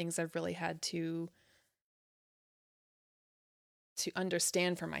one of the things I've really had to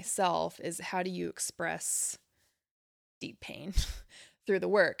understand for myself is how do you express deep pain through the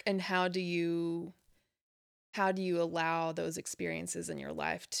work, and how do you allow those experiences in your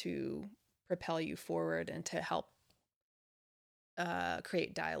life to propel you forward and to help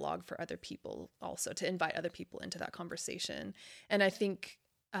create dialogue for other people, also to invite other people into that conversation. And I think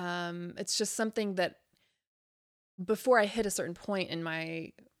it's just something that before I hit a certain point in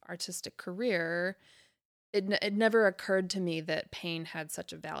my artistic career, it never occurred to me that pain had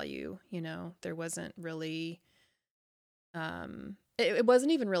such a value. You know, there wasn't really, it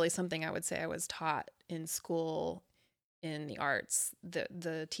wasn't even really something I would say I was taught in school in the arts.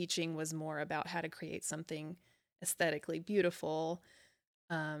 The teaching was more about how to create something aesthetically beautiful,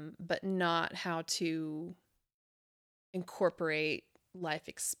 but not how to incorporate life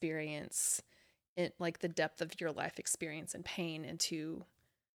experience, like the depth of your life experience and pain into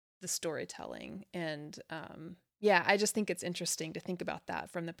the storytelling. And I just think it's interesting to think about that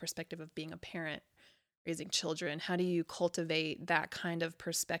from the perspective of being a parent raising children. How do you cultivate that kind of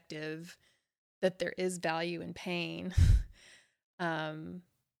perspective that there is value in pain,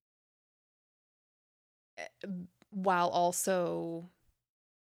 while also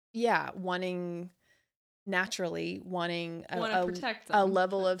wanting a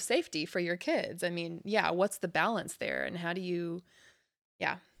level of safety for your kids? I mean, what's the balance there, and how do you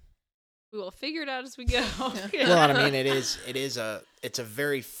we will figure it out as we go. Well, I mean, it's a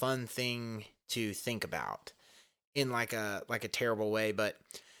very fun thing to think about in like a terrible way. But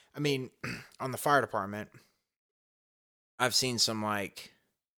I mean, on the fire department, I've seen some like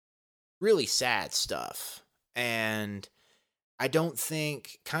really sad stuff, and I don't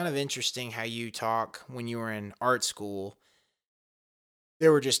think, kind of interesting how you talk when you were in art school, they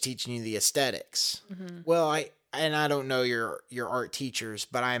were just teaching you the aesthetics. Mm-hmm. Well, I don't know your art teachers,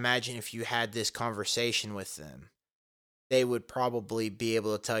 but I imagine if you had this conversation with them, they would probably be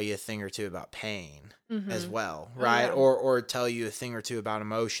able to tell you a thing or two about pain as well, right? Oh, yeah. Or tell you a thing or two about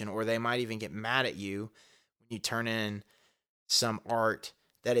emotion, or they might even get mad at you when you turn in some art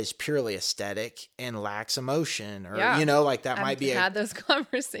that is purely aesthetic and lacks emotion, or like that might be had those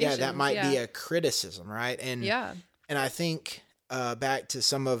conversations. Yeah, that might be a criticism, right? And and I think back to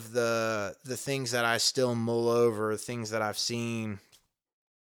some of the things that I still mull over, things that I've seen,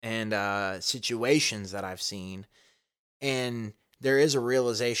 and situations that I've seen, and there is a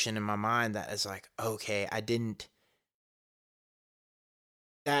realization in my mind that is like, okay, I didn't.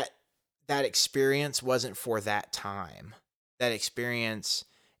 That experience wasn't for that time. That experience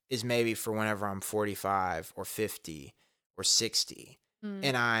is maybe for whenever I'm 45 or 50 or 60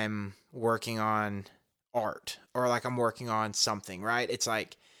 and I'm working on art, or like I'm working on something, right? It's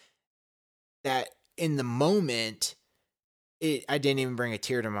like that in the moment, I didn't even bring a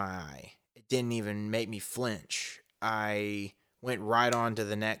tear to my eye. It didn't even make me flinch. I went right on to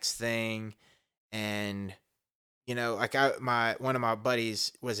the next thing. And, like one of my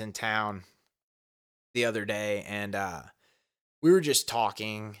buddies was in town the other day, and we were just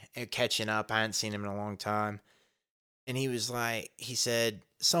talking and catching up. I hadn't seen him in a long time. And he was like, he said,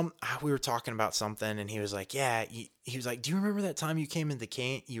 we were talking about something, and he was like, he was like, do you remember that time you came in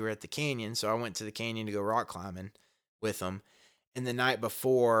you were at the canyon? So I went to the canyon to go rock climbing with him. And the night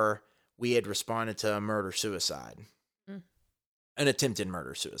before, we had responded to a murder-suicide, an attempted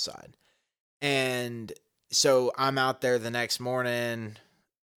murder-suicide. And so I'm out there the next morning.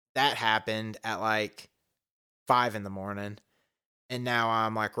 That happened at like 5 a.m. And now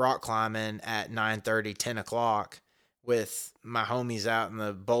I'm like rock climbing at 9:30, 10 o'clock with my homies out in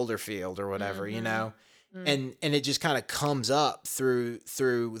the boulder field or whatever, And it just kind of comes up through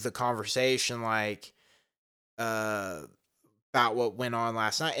the conversation, like, about what went on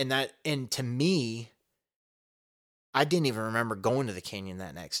last night. And to me, I didn't even remember going to the canyon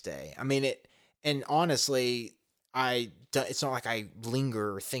that next day. I mean, and honestly, it's not like I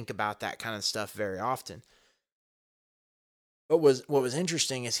linger or think about that kind of stuff very often. But what was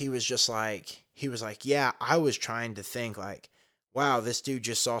interesting is he was like, yeah, I was trying to think like, wow, this dude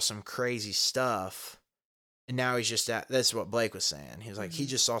just saw some crazy stuff. And now he's just that's what Blake was saying. He was like, he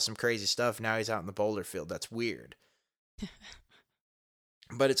just saw some crazy stuff. Now he's out in the boulder field. That's weird.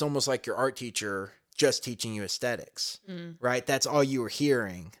 But it's almost like your art teacher just teaching you aesthetics, right? That's all you were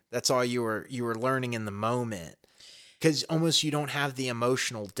hearing. That's all you were learning in the moment. Because almost you don't have the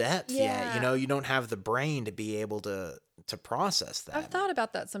emotional depth yet. You know, you don't have the brain to be able to process that. I've thought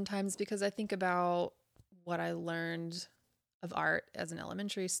about that sometimes because I think about what I learned of art as an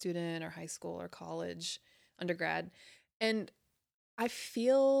elementary student or high school or college, undergrad. And I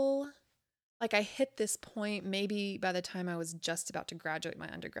feel like I hit this point maybe by the time I was just about to graduate my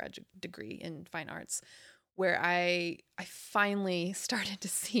undergraduate degree in fine arts, where I finally started to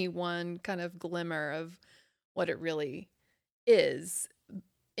see one kind of glimmer of what it really is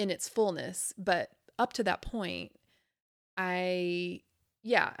in its fullness. But up to that point, as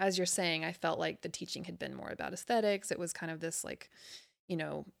you're saying, I felt like the teaching had been more about aesthetics. It was kind of this like, you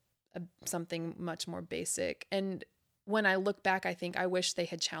know, something much more basic. And when I look back, I think I wish they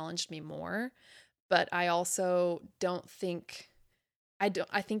had challenged me more, but I also don't think, I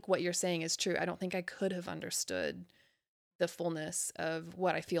think what you're saying is true. I don't think I could have understood the fullness of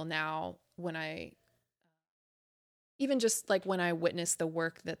what I feel now when even just like when I witness the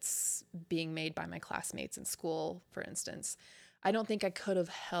work that's being made by my classmates in school, for instance. I don't think I could have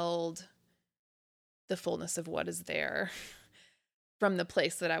held the fullness of what is there from the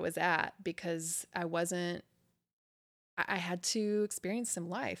place that I was at, because I had to experience some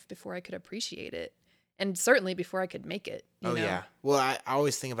life before I could appreciate it. And certainly before I could make it. You know? Yeah. Well, I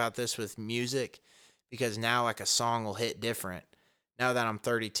always think about this with music, because now like a song will hit different now that I'm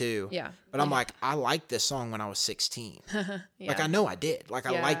 32. Yeah. But I'm like, I liked this song when I was 16. Yeah. Like, I know I did. Like,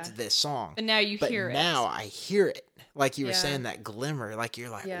 I liked this song. But now you hear it. But now I hear it. Like you were saying, that glimmer. Like, you're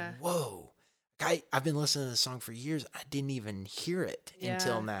like, whoa. I've been listening to this song for years. I didn't even hear it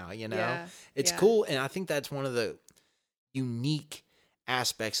until now, you know? Yeah. It's cool. And I think that's one of the unique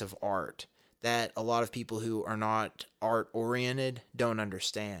aspects of art that a lot of people who are not art-oriented don't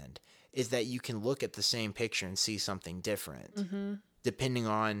understand, is that you can look at the same picture and see something different, depending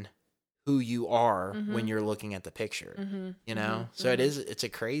on who you are when you're looking at the picture, you know? So it's a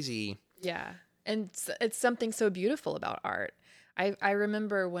crazy... Yeah. And it's something so beautiful about art. I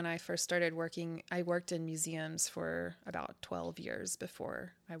remember when I first started working, I worked in museums for about 12 years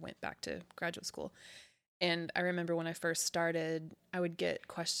before I went back to graduate school. And I remember when I first started, I would get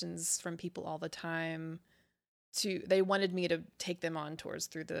questions from people all the time. They wanted me to take them on tours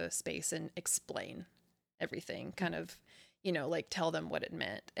through the space and explain everything, kind of, you know, like tell them what it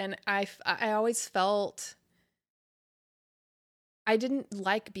meant. And I always felt I didn't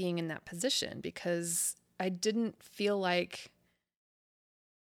like being in that position, because I didn't feel like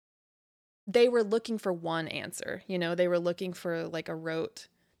they were looking for one answer. You know, they were looking for like a rote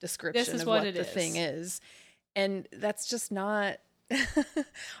description of what the thing is. And that's just not,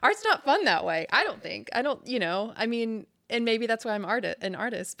 art's not fun that way. I don't think. You know, I mean, and maybe that's why I'm an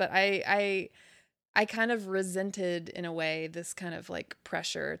artist, but I kind of resented in a way this kind of like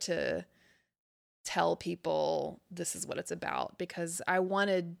pressure to tell people this is what it's about, because I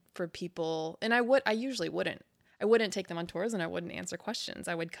wanted for people, and I usually wouldn't take them on tours, and I wouldn't answer questions.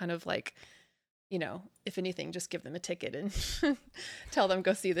 I would kind of like, you know, if anything, just give them a ticket and tell them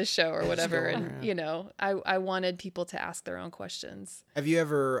go see this show or whatever. And, you know, I wanted people to ask their own questions. Have you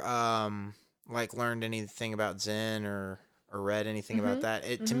ever like learned anything about Zen or read anything about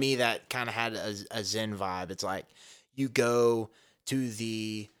that? To me, that kind of had a Zen vibe. It's like you go to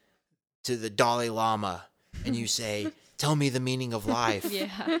the Dalai Lama and you say, tell me the meaning of life.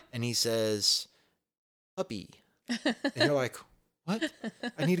 Yeah. And he says, puppy. And you're like, what?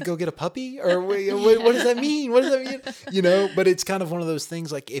 I need to go get a puppy? Or what does that mean? What does that mean? You know, but it's kind of one of those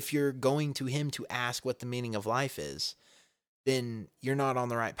things, like if you're going to him to ask what the meaning of life is, then you're not on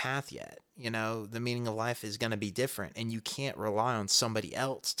the right path yet. You know, the meaning of life is going to be different, and you can't rely on somebody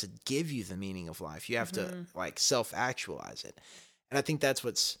else to give you the meaning of life. You have to like self-actualize it. And I think that's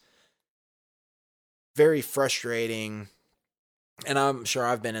what's very frustrating. And I'm sure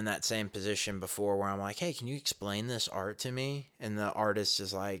I've been in that same position before, where I'm like, hey, can you explain this art to me? And the artist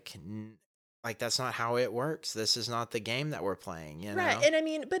is like, that's not how it works. This is not the game that we're playing, you know? Right. And I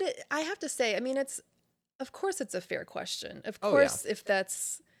mean, but I have to say, I mean, of course it's a fair question. Of course, if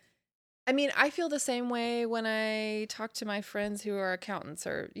that's, I mean, I feel the same way when I talk to my friends who are accountants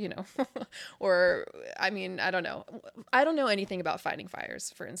or, or, I mean, I don't know. I don't know anything about fighting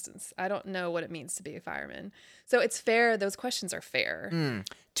fires, for instance. I don't know what it means to be a fireman. So it's fair. Those questions are fair.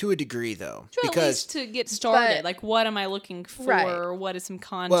 To a degree, though. At least to get started. But- like, what am I looking for? Right. What is some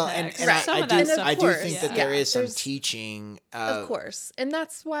context? Well, and Some I of that do, stuff. I do think course, that there is some there's- teaching. Of course. And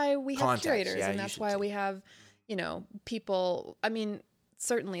that's why we have context, curators yeah, and you that's should why say. we have, people. I mean,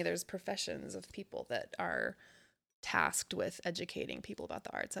 certainly there's professions of people that are tasked with educating people about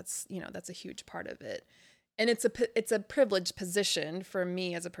the arts. That's, that's a huge part of it. And it's a privileged position for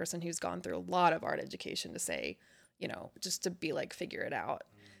me as a person who's gone through a lot of art education to say, just to be like, figure it out.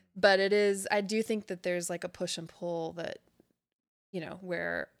 But I do think that there's like a push and pull that,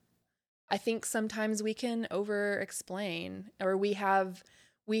 where I think sometimes we can over explain, or we have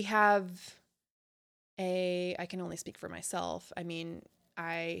I can only speak for myself. I mean,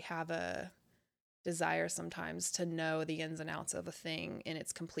 I have a desire sometimes to know the ins and outs of a thing in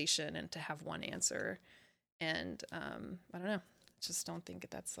its completion and to have one answer. And I don't know. Just don't think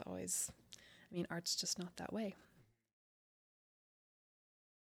that's always, art's just not that way.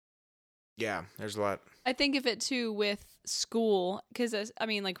 Yeah, there's a lot. I think of it too with school, because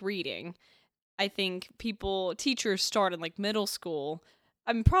like reading. I think teachers start in like middle school.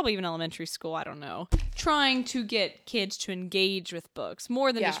 Probably even elementary school, I don't know, trying to get kids to engage with books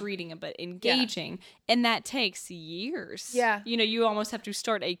more than just reading them, but engaging. And that takes years. Yeah. You almost have to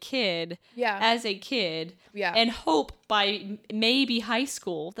start a kid as a kid Yeah. and hope by maybe high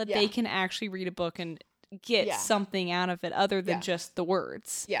school that they Yeah. can actually read a book and get something out of it other than just the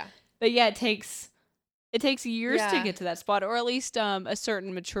words. Yeah. But yeah, it takes years to Yeah. get to that spot, or at least a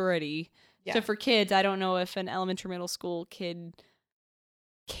certain maturity. Yeah. So for kids, I don't know if an elementary, middle school kid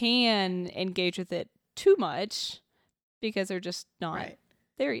can engage with it too much because they're just not Right.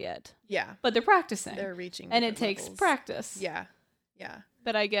 there yet. Yeah. But they're practicing. They're reaching and it different takes levels. practice. Yeah. Yeah.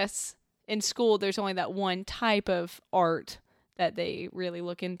 But I guess in school, there's only that one type of art that they really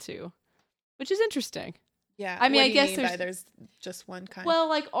look into, which is interesting. Yeah. I mean, What I do you guess mean by there's just one kind. Well,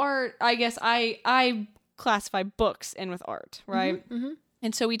 like art, I guess I classify books in with art, right? Mm-hmm.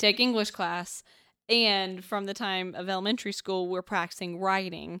 And so we take English class, and from the time of elementary school, we're practicing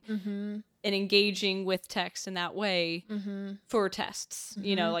writing Mm-hmm. and engaging with text in that way Mm-hmm. for tests,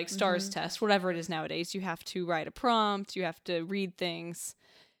 like STARS test, whatever it is nowadays. You have to write a prompt, you have to read things.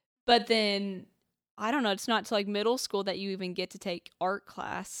 But then, I don't know, it's not till like middle school that you even get to take art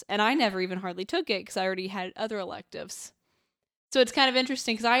class. And I never even hardly took it because I already had other electives. So it's kind of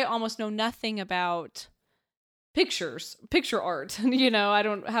interesting because I almost know nothing about picture art. I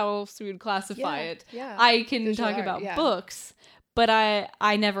don't how else we would classify it. Yeah. I can Visual talk art, about yeah. books, but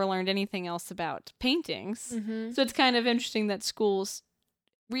I never learned anything else about paintings. Mm-hmm. So it's kind of interesting that schools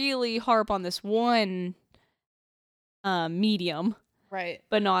really harp on this one medium, Right.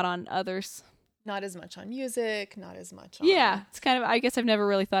 but not on others. Not as much on music, not as much on... Yeah, it's kind of, I guess I've never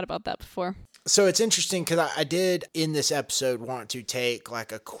really thought about that before. So it's interesting because I did in this episode want to take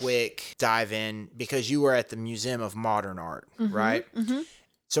like a quick dive in because you were at the Museum of Modern Art, right? Mm-hmm.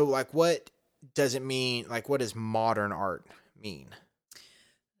 So like what does it mean? Like what does modern art mean?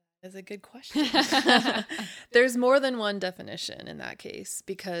 That's a good question. There's more than one definition in that case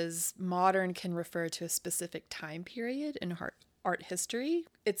because modern can refer to a specific time period in art history.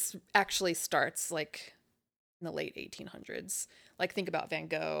 It's actually starts like in the late 1800s. Like think about Van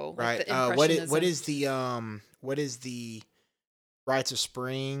Gogh. Like Right. the What Impressionism. is the Rites of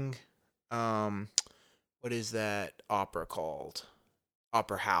Spring? What is that opera called?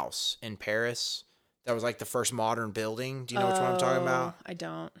 Opera House in Paris. That was like the first modern building. Do you know which one I'm talking about? I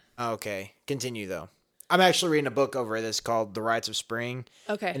don't. Oh, okay. Continue though. I'm actually reading a book over this called The Rites of Spring,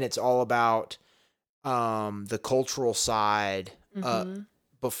 Okay. and it's all about the cultural side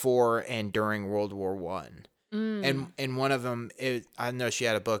before and during World War One. And one of them, I know she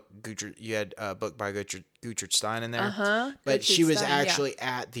had a book. You had a book by Gertrude Stein in there. Uh-huh. But she Gertrude was Stein, yeah. actually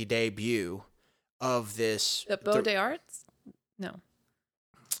at the debut of this. The Beaux Arts? No.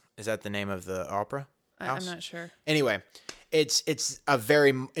 Is that the name of the opera house? I'm not sure. Anyway, it's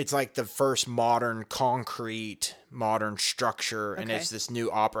like the first modern concrete modern structure, and Okay. it's this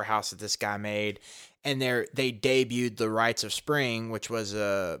new opera house that this guy made, and they debuted the Rites of Spring, which was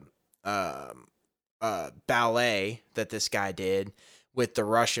a ballet that this guy did with the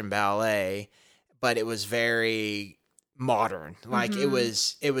Russian ballet, but it was very modern. Like it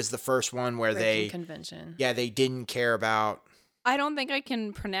was the first one where Breaking convention. they didn't care about. I don't think I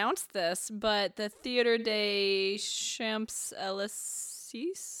can pronounce this, but the Theatre des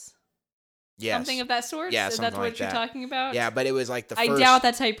Champs-Élysées? Yes. Something of that sort? Yeah, Is something that what like you're that. talking about? Yeah, but it was like the I first. doubt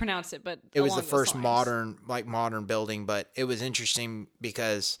that's how you pronounce it, but It was the along those first lines. modern building, but it was interesting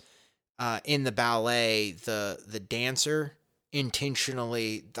because in the ballet, the dancer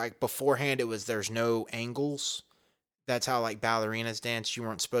intentionally, like beforehand, it was there's no angles. That's how like ballerinas dance. You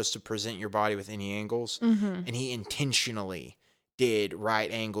weren't supposed to present your body with any angles, and he intentionally did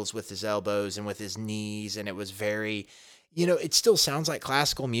right angles with his elbows and with his knees, and it was very, it still sounds like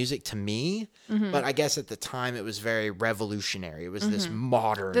classical music to me, but I guess at the time it was very revolutionary. It was this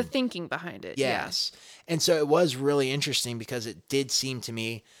modern, The thinking behind it. yes, and so it was really interesting because it did seem to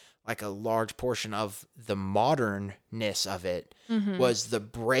me like a large portion of the modernness of it was the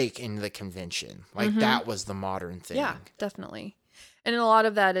break in the convention. Like that was the modern thing. Yeah, definitely. And a lot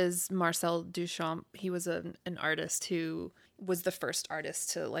of that is Marcel Duchamp. He was an artist who was the first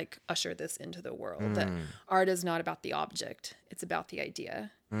artist to like usher this into the world. That art is not about the object; it's about the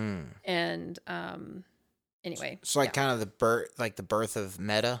idea. And anyway, It's like kind of the birth of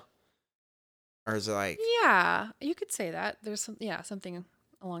meta, or is it like? yeah, you could say that. There's something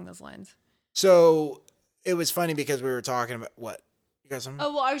along those lines. So it was funny because we were talking about what you got something.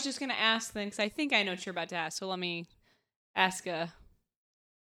 Oh, well, I was just going to ask then, because I think I know what you're about to ask. So let me ask a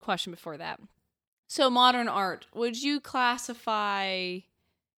question before that. So modern art, would you classify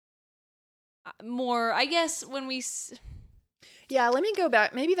more, I guess, when we... Yeah, let me go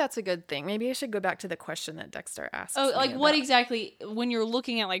back. Maybe that's a good thing. Maybe I should go back to the question that Dexter asked. Oh, like me what about. exactly, when you're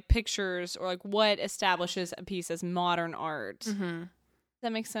looking at like pictures, or like what establishes a piece as modern art? Does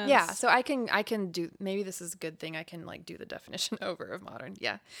that make sense? Yeah, so I can do, maybe this is a good thing. I can like do the definition over of modern.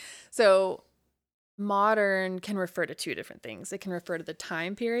 Yeah. So modern can refer to two different things. It can refer to the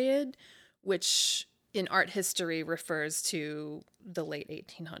time period, which in art history refers to the late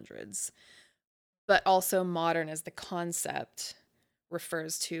 1800s. But also modern as the concept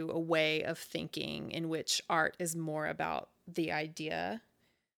refers to a way of thinking in which art is more about the idea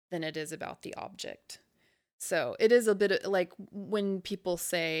than it is about the object. So it is a bit of, like when people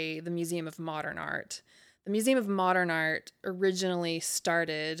say the Museum of Modern Art, the Museum of Modern Art originally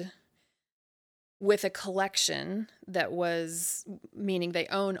started with a collection that was, meaning they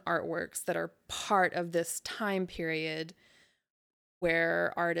own artworks that are part of this time period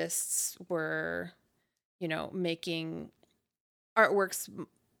where artists were, making artworks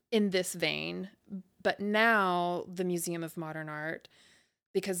in this vein. But now the Museum of Modern Art,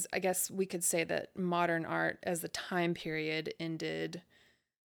 because I guess we could say that modern art as the time period ended.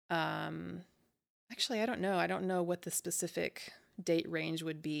 Actually, I don't know. I don't know what the specific date range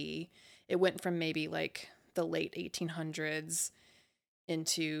would be. It went from maybe like the late 1800s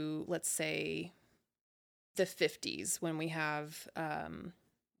into, let's say, the 50s, when we have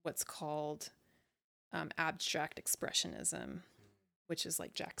what's called abstract expressionism, which is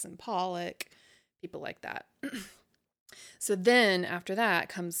like Jackson Pollock, people like that. So then after that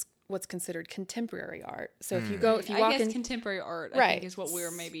comes what's considered contemporary art. So if you walk in contemporary art, right, I think is what we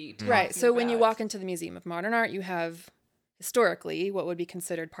were maybe talking right. So when you about. walk into the Museum of Modern Art, you have historically what would be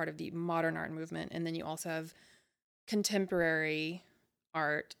considered part of the modern art movement, and then you also have contemporary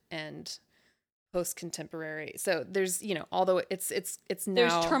art and post-contemporary. So there's, although it's now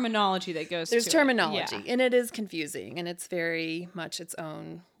There's terminology that goes there's to terminology, it. Yeah. and it is confusing, and it's very much its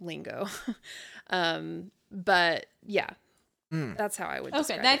own lingo. But yeah, that's how I would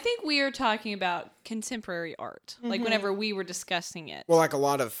describe Okay, I it. think we are talking about contemporary art, like whenever we were discussing it. Well, like a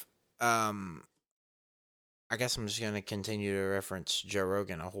lot of, I guess I'm just going to continue to reference Joe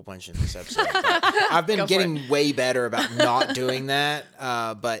Rogan a whole bunch in this episode. I've been getting way better about not doing that.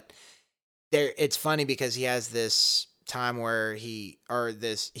 But it's funny because he has this time where he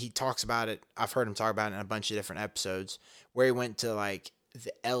talks about it. I've heard him talk about it in a bunch of different episodes where he went to like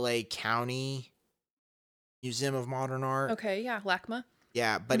the LA County Museum of Modern Art. Okay, yeah, LACMA.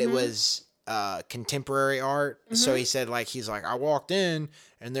 Yeah, but it was contemporary art. So he said, he's like, I walked in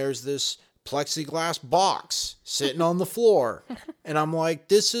and there's this plexiglass box sitting on the floor. And I'm like,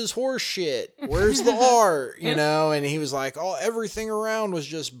 this is horse shit. Where's the art? And he was like, oh, everything around was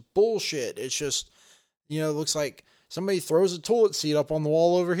just bullshit. It's just, it looks like somebody throws a toilet seat up on the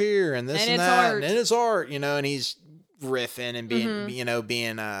wall over here and this and it's that. art. And it's art, and he's riffing and being, being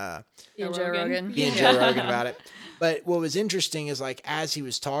Joe Rogan. being Joe Rogan about it. But what was interesting is as he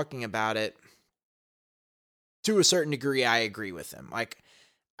was talking about it, to a certain degree, I agree with him.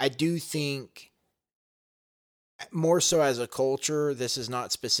 I do think more so as a culture, this is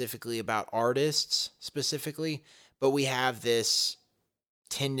not specifically about artists specifically, but we have this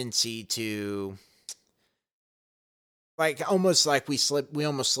tendency to like almost like we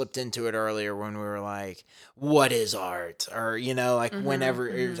almost slipped into it earlier when we were like, what is art? Or, like whenever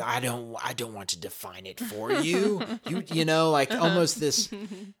I don't want to define it for you. Like almost this,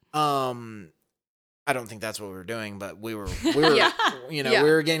 I don't think that's what we were doing, but we were Yeah. we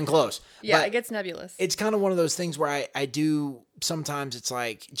were getting close. Yeah, But it gets nebulous. it's kind of one of those things where I do sometimes it's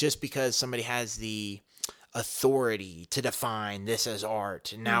like just because somebody has the authority to define this as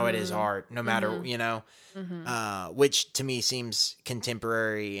art, and now it is art, no matter, which to me seems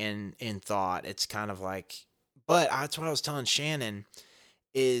contemporary in thought. It's kind of like, but that's what I was telling Shannon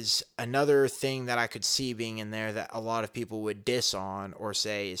is another thing that I could see being in there that a lot of people would diss on or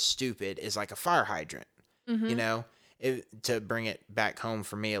say is stupid is like a fire hydrant, to bring it back home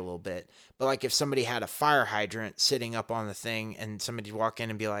for me a little bit. But like if somebody had a fire hydrant sitting up on the thing and somebody'd walk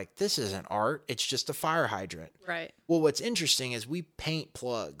in and be like, this isn't art, it's just a fire hydrant. Right. Well, what's interesting is we paint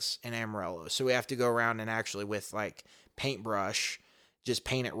plugs in Amarillo. So we have to go around and actually with like paintbrush, just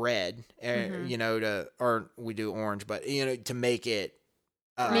paint it red, or we do orange, but to make it,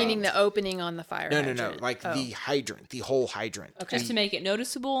 Meaning the opening on the fire hydrant. No. Like the hydrant, the whole hydrant. Okay. Just to make it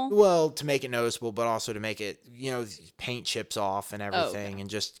noticeable? Well, to make it noticeable, but also to make it, paint chips off and everything, okay. and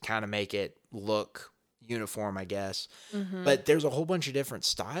just kind of make it look uniform, I guess. Mm-hmm. But there's a whole bunch of different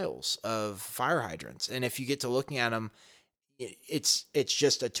styles of fire hydrants. And if you get to looking at them, it's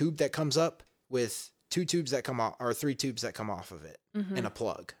just a tube that comes up with 2 tubes that come off, or 3 tubes that come off of it, and a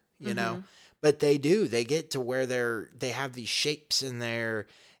plug, know? But they get to where they have these shapes in there.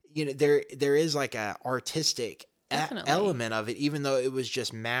 There is like a artistic element of it, even though it was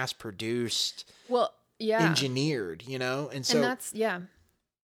just mass produced, well, yeah, engineered, and so and that's, yeah.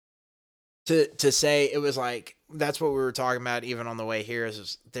 To say it was like, that's what we were talking about even on the way here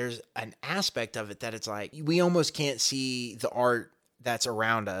is there's an aspect of it that it's like, we almost can't see the art that's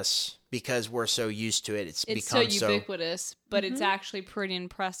around us because we're so used to it. It's become so ubiquitous, but it's actually pretty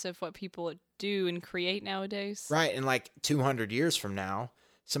impressive what people do and create nowadays. Right. And like 200 years from now,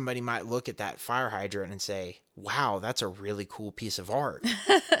 somebody might look at that fire hydrant and say, wow, that's a really cool piece of art,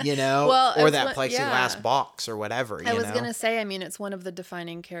 Well, or that plexiglass box or whatever. I was going to say, it's one of the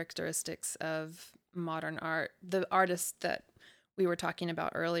defining characteristics of modern art. The artist that we were talking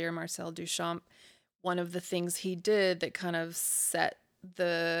about earlier, Marcel Duchamp, one of the things he did that kind of set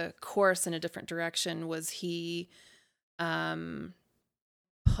the course in a different direction was he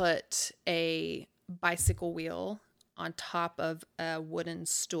put a bicycle wheel on top of a wooden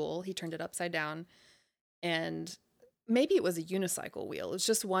stool. He turned it upside down, and maybe it was a unicycle wheel. It was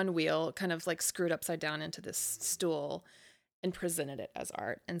just one wheel kind of like screwed upside down into this stool, and presented it as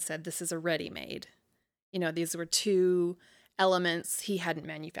art and said, this is a ready-made. These were 2 elements he hadn't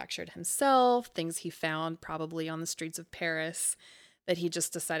manufactured himself, things he found probably on the streets of Paris that he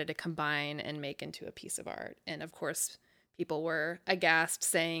just decided to combine and make into a piece of art. And of course, people were aghast,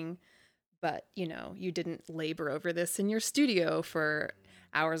 saying, but, you didn't labor over this in your studio for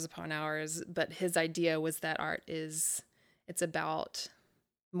hours upon hours. But his idea was that art it's about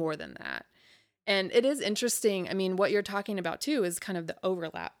more than that. And it is interesting. What you're talking about too is kind of the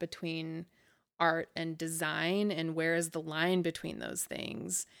overlap between art and design, and where is the line between those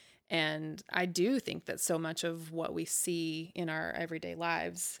things. And I do think that so much of what we see in our everyday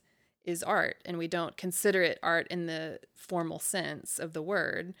lives is art, and we don't consider it art in the formal sense of the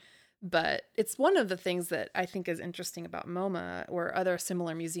word. But it's one of the things that I think is interesting about MoMA or other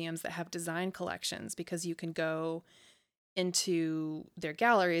similar museums that have design collections, because you can go into their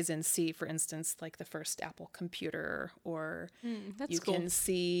galleries and see, for instance, like the first Apple computer, or you can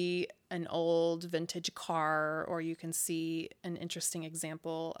see an old vintage car, or you can see an interesting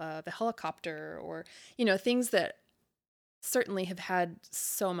example of a helicopter, or, things that certainly have had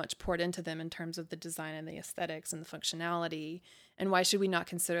so much poured into them in terms of the design and the aesthetics and the functionality. And why should we not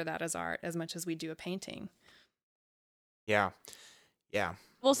consider that as art as much as we do a painting? Yeah. Yeah.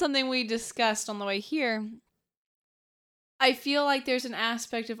 Well, something we discussed on the way here, I feel like there's an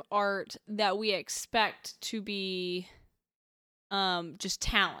aspect of art that we expect to be just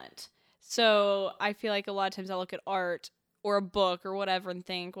talent. So I feel like a lot of times I look at art or a book or whatever and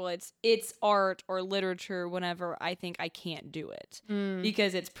think, well, it's art or literature whenever I think I can't do it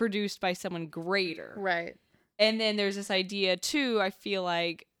because it's produced by someone greater. Right. And then there's this idea too, I feel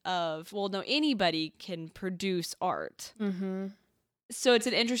like, of, well, no, anybody can produce art. Mm-hmm. So it's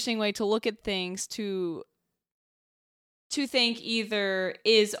an interesting way to look at things, to think either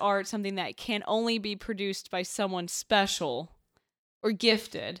is art something that can only be produced by someone special or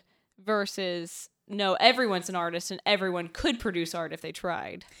gifted, versus no, everyone's an artist and everyone could produce art if they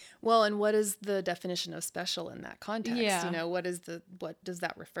tried. Well, and what is the definition of special in that context? Yeah. What does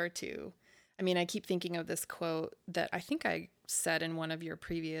that refer to? I mean, I keep thinking of this quote that I think I said in one of our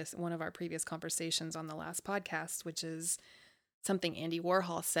previous conversations on the last podcast, which is something Andy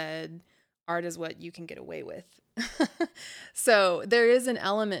Warhol said, art is what you can get away with. So there is an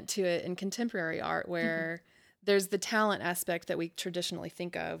element to it in contemporary art where there's the talent aspect that we traditionally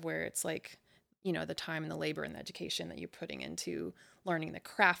think of, where it's like, you know, the time and the labor and the education that you're putting into learning the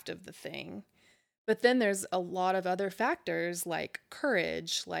craft of the thing. But then there's a lot of other factors like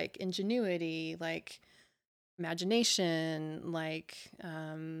courage, like ingenuity, like imagination, like,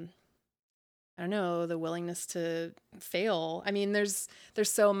 I don't know, the willingness to fail. I mean, there's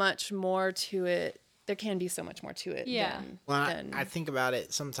so much more to it. There can be so much more to it. Yeah. I think about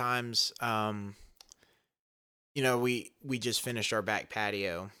it sometimes. You know, we just finished our back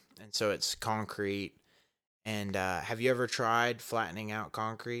patio, and so it's concrete. And have you ever tried flattening out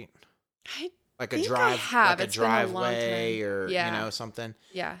concrete? Like a think I have. like a It's been a long driveway time. or Yeah. you know, something?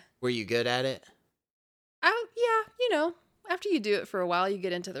 Yeah. Were you good at it? Yeah, you know, after you do it for a while, you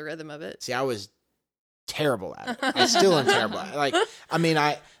get into the rhythm of it. See, I was terrible at it. I still am terrible at it. Like, I mean,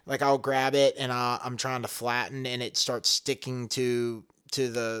 I'll grab it and I'm trying to flatten, and it starts sticking to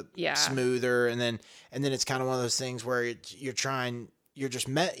the smoother, and then it's kind of one of those things where you're just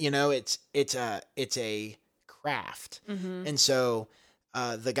you know, it's a craft. Mm-hmm. And so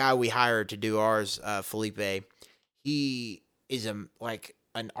the guy we hired to do ours, Felipe, he is like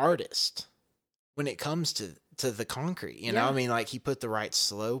an artist when it comes to the concrete, you know. I mean, like, he put the right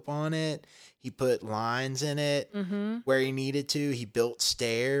slope on it, he put lines in it where he needed to, he built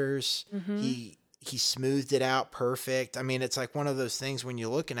stairs, he smoothed it out perfect. I mean, it's like one of those things when you're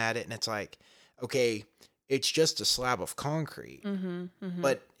looking at it and it's like, okay, it's just a slab of concrete,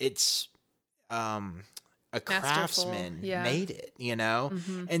 but it's a craftsman made it, you know.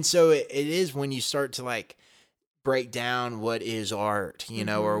 And so it is when you start to like break down what is art, you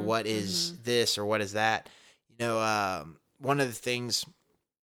know, or what is this or what is that. You know, one of the things,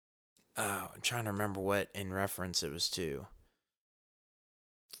 I'm trying to remember what in reference it was to,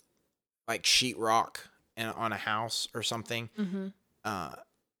 like sheetrock on a house or something.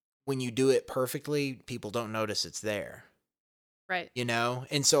 When you do it perfectly, people don't notice it's there. Right. You know?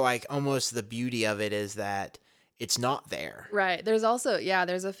 And so like almost the beauty of it is that it's not there. Right. There's also,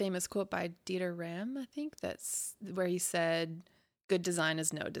 there's a famous quote by Dieter Ram, I think, that's where he said, good design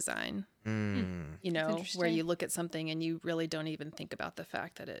is no design. You know, where you look at something and you really don't even think about the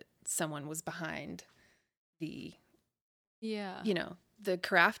fact that someone was behind the, you know, the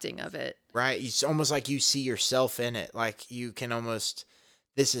crafting of it. Right. It's almost like you see yourself in it. Like you can almost,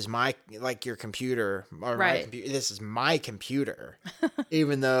 this is my, like your computer, or this is my computer.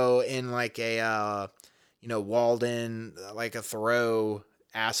 Even though in like a, you know, Walden, like a Thoreau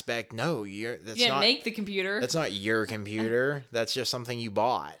aspect, no, you didn't make the computer. That's not your computer. That's just something you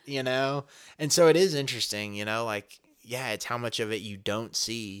bought, you know? And so it is interesting, you know, like, yeah, it's how much of it you don't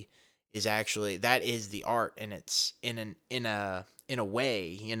see is actually, that is the art. And it's in a way,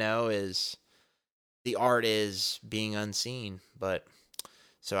 you know, is the art is being unseen. But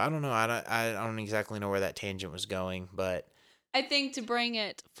so I don't know. I don't exactly know where that tangent was going, but I think to bring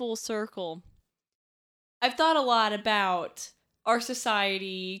it full circle, I've thought a lot about our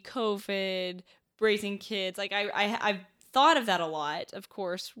society, COVID, raising kids. Like I've thought of that a lot, of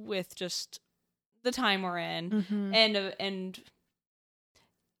course, with just the time we're in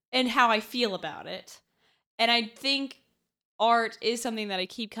and how I feel about it. And I think art is something that I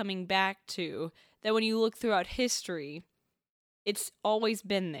keep coming back to, that when you look throughout history, it's always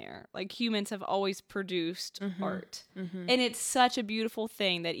been there. Like humans have always produced art. And it's such a beautiful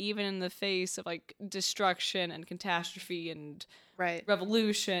thing that even in the face of like destruction and catastrophe and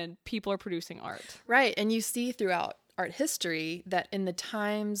revolution, people are producing art. Right. And you see throughout art history that in the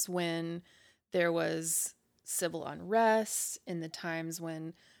times when there was civil unrest, in the times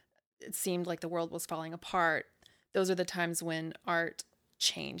when it seemed like the world was falling apart, those are the times when art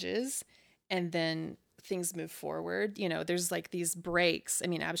changes and then things move forward. You know, there's like these breaks. I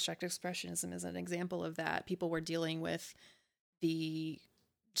mean, abstract expressionism is an example of that. People were dealing with the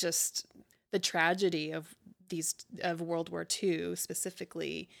tragedy of World War II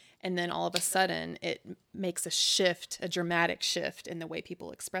specifically, and then all of a sudden it makes a dramatic shift in the way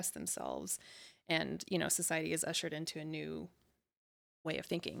people express themselves, and you know, society is ushered into a new way of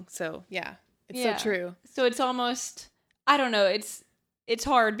thinking. So it's so true. So it's almost, I don't know, it's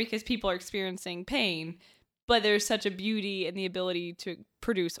hard because people are experiencing pain, but there's such a beauty in the ability to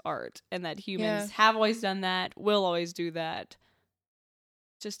produce art, and that humans have always done that, will always do that.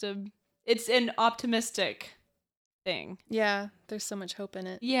 It's an optimistic thing. Yeah, there's so much hope in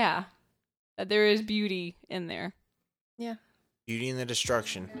it. Yeah, there is beauty in there. Yeah. Beauty and the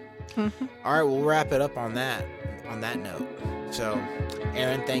Destruction. All right, we'll wrap it up on that note. So,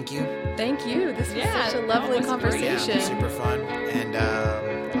 Aaron, thank you. Thank you. This was such a that lovely was great. conversation. Yeah, super fun. And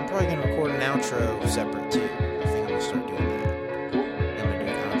I'm probably going to record an outro separate too. I think I'm going to start doing that. Cool. I'm going to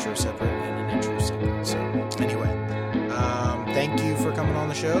do an outro separate and an intro separate. So, anyway, thank you for coming on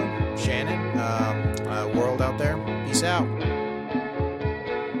the show, Shannon. World out there, peace out.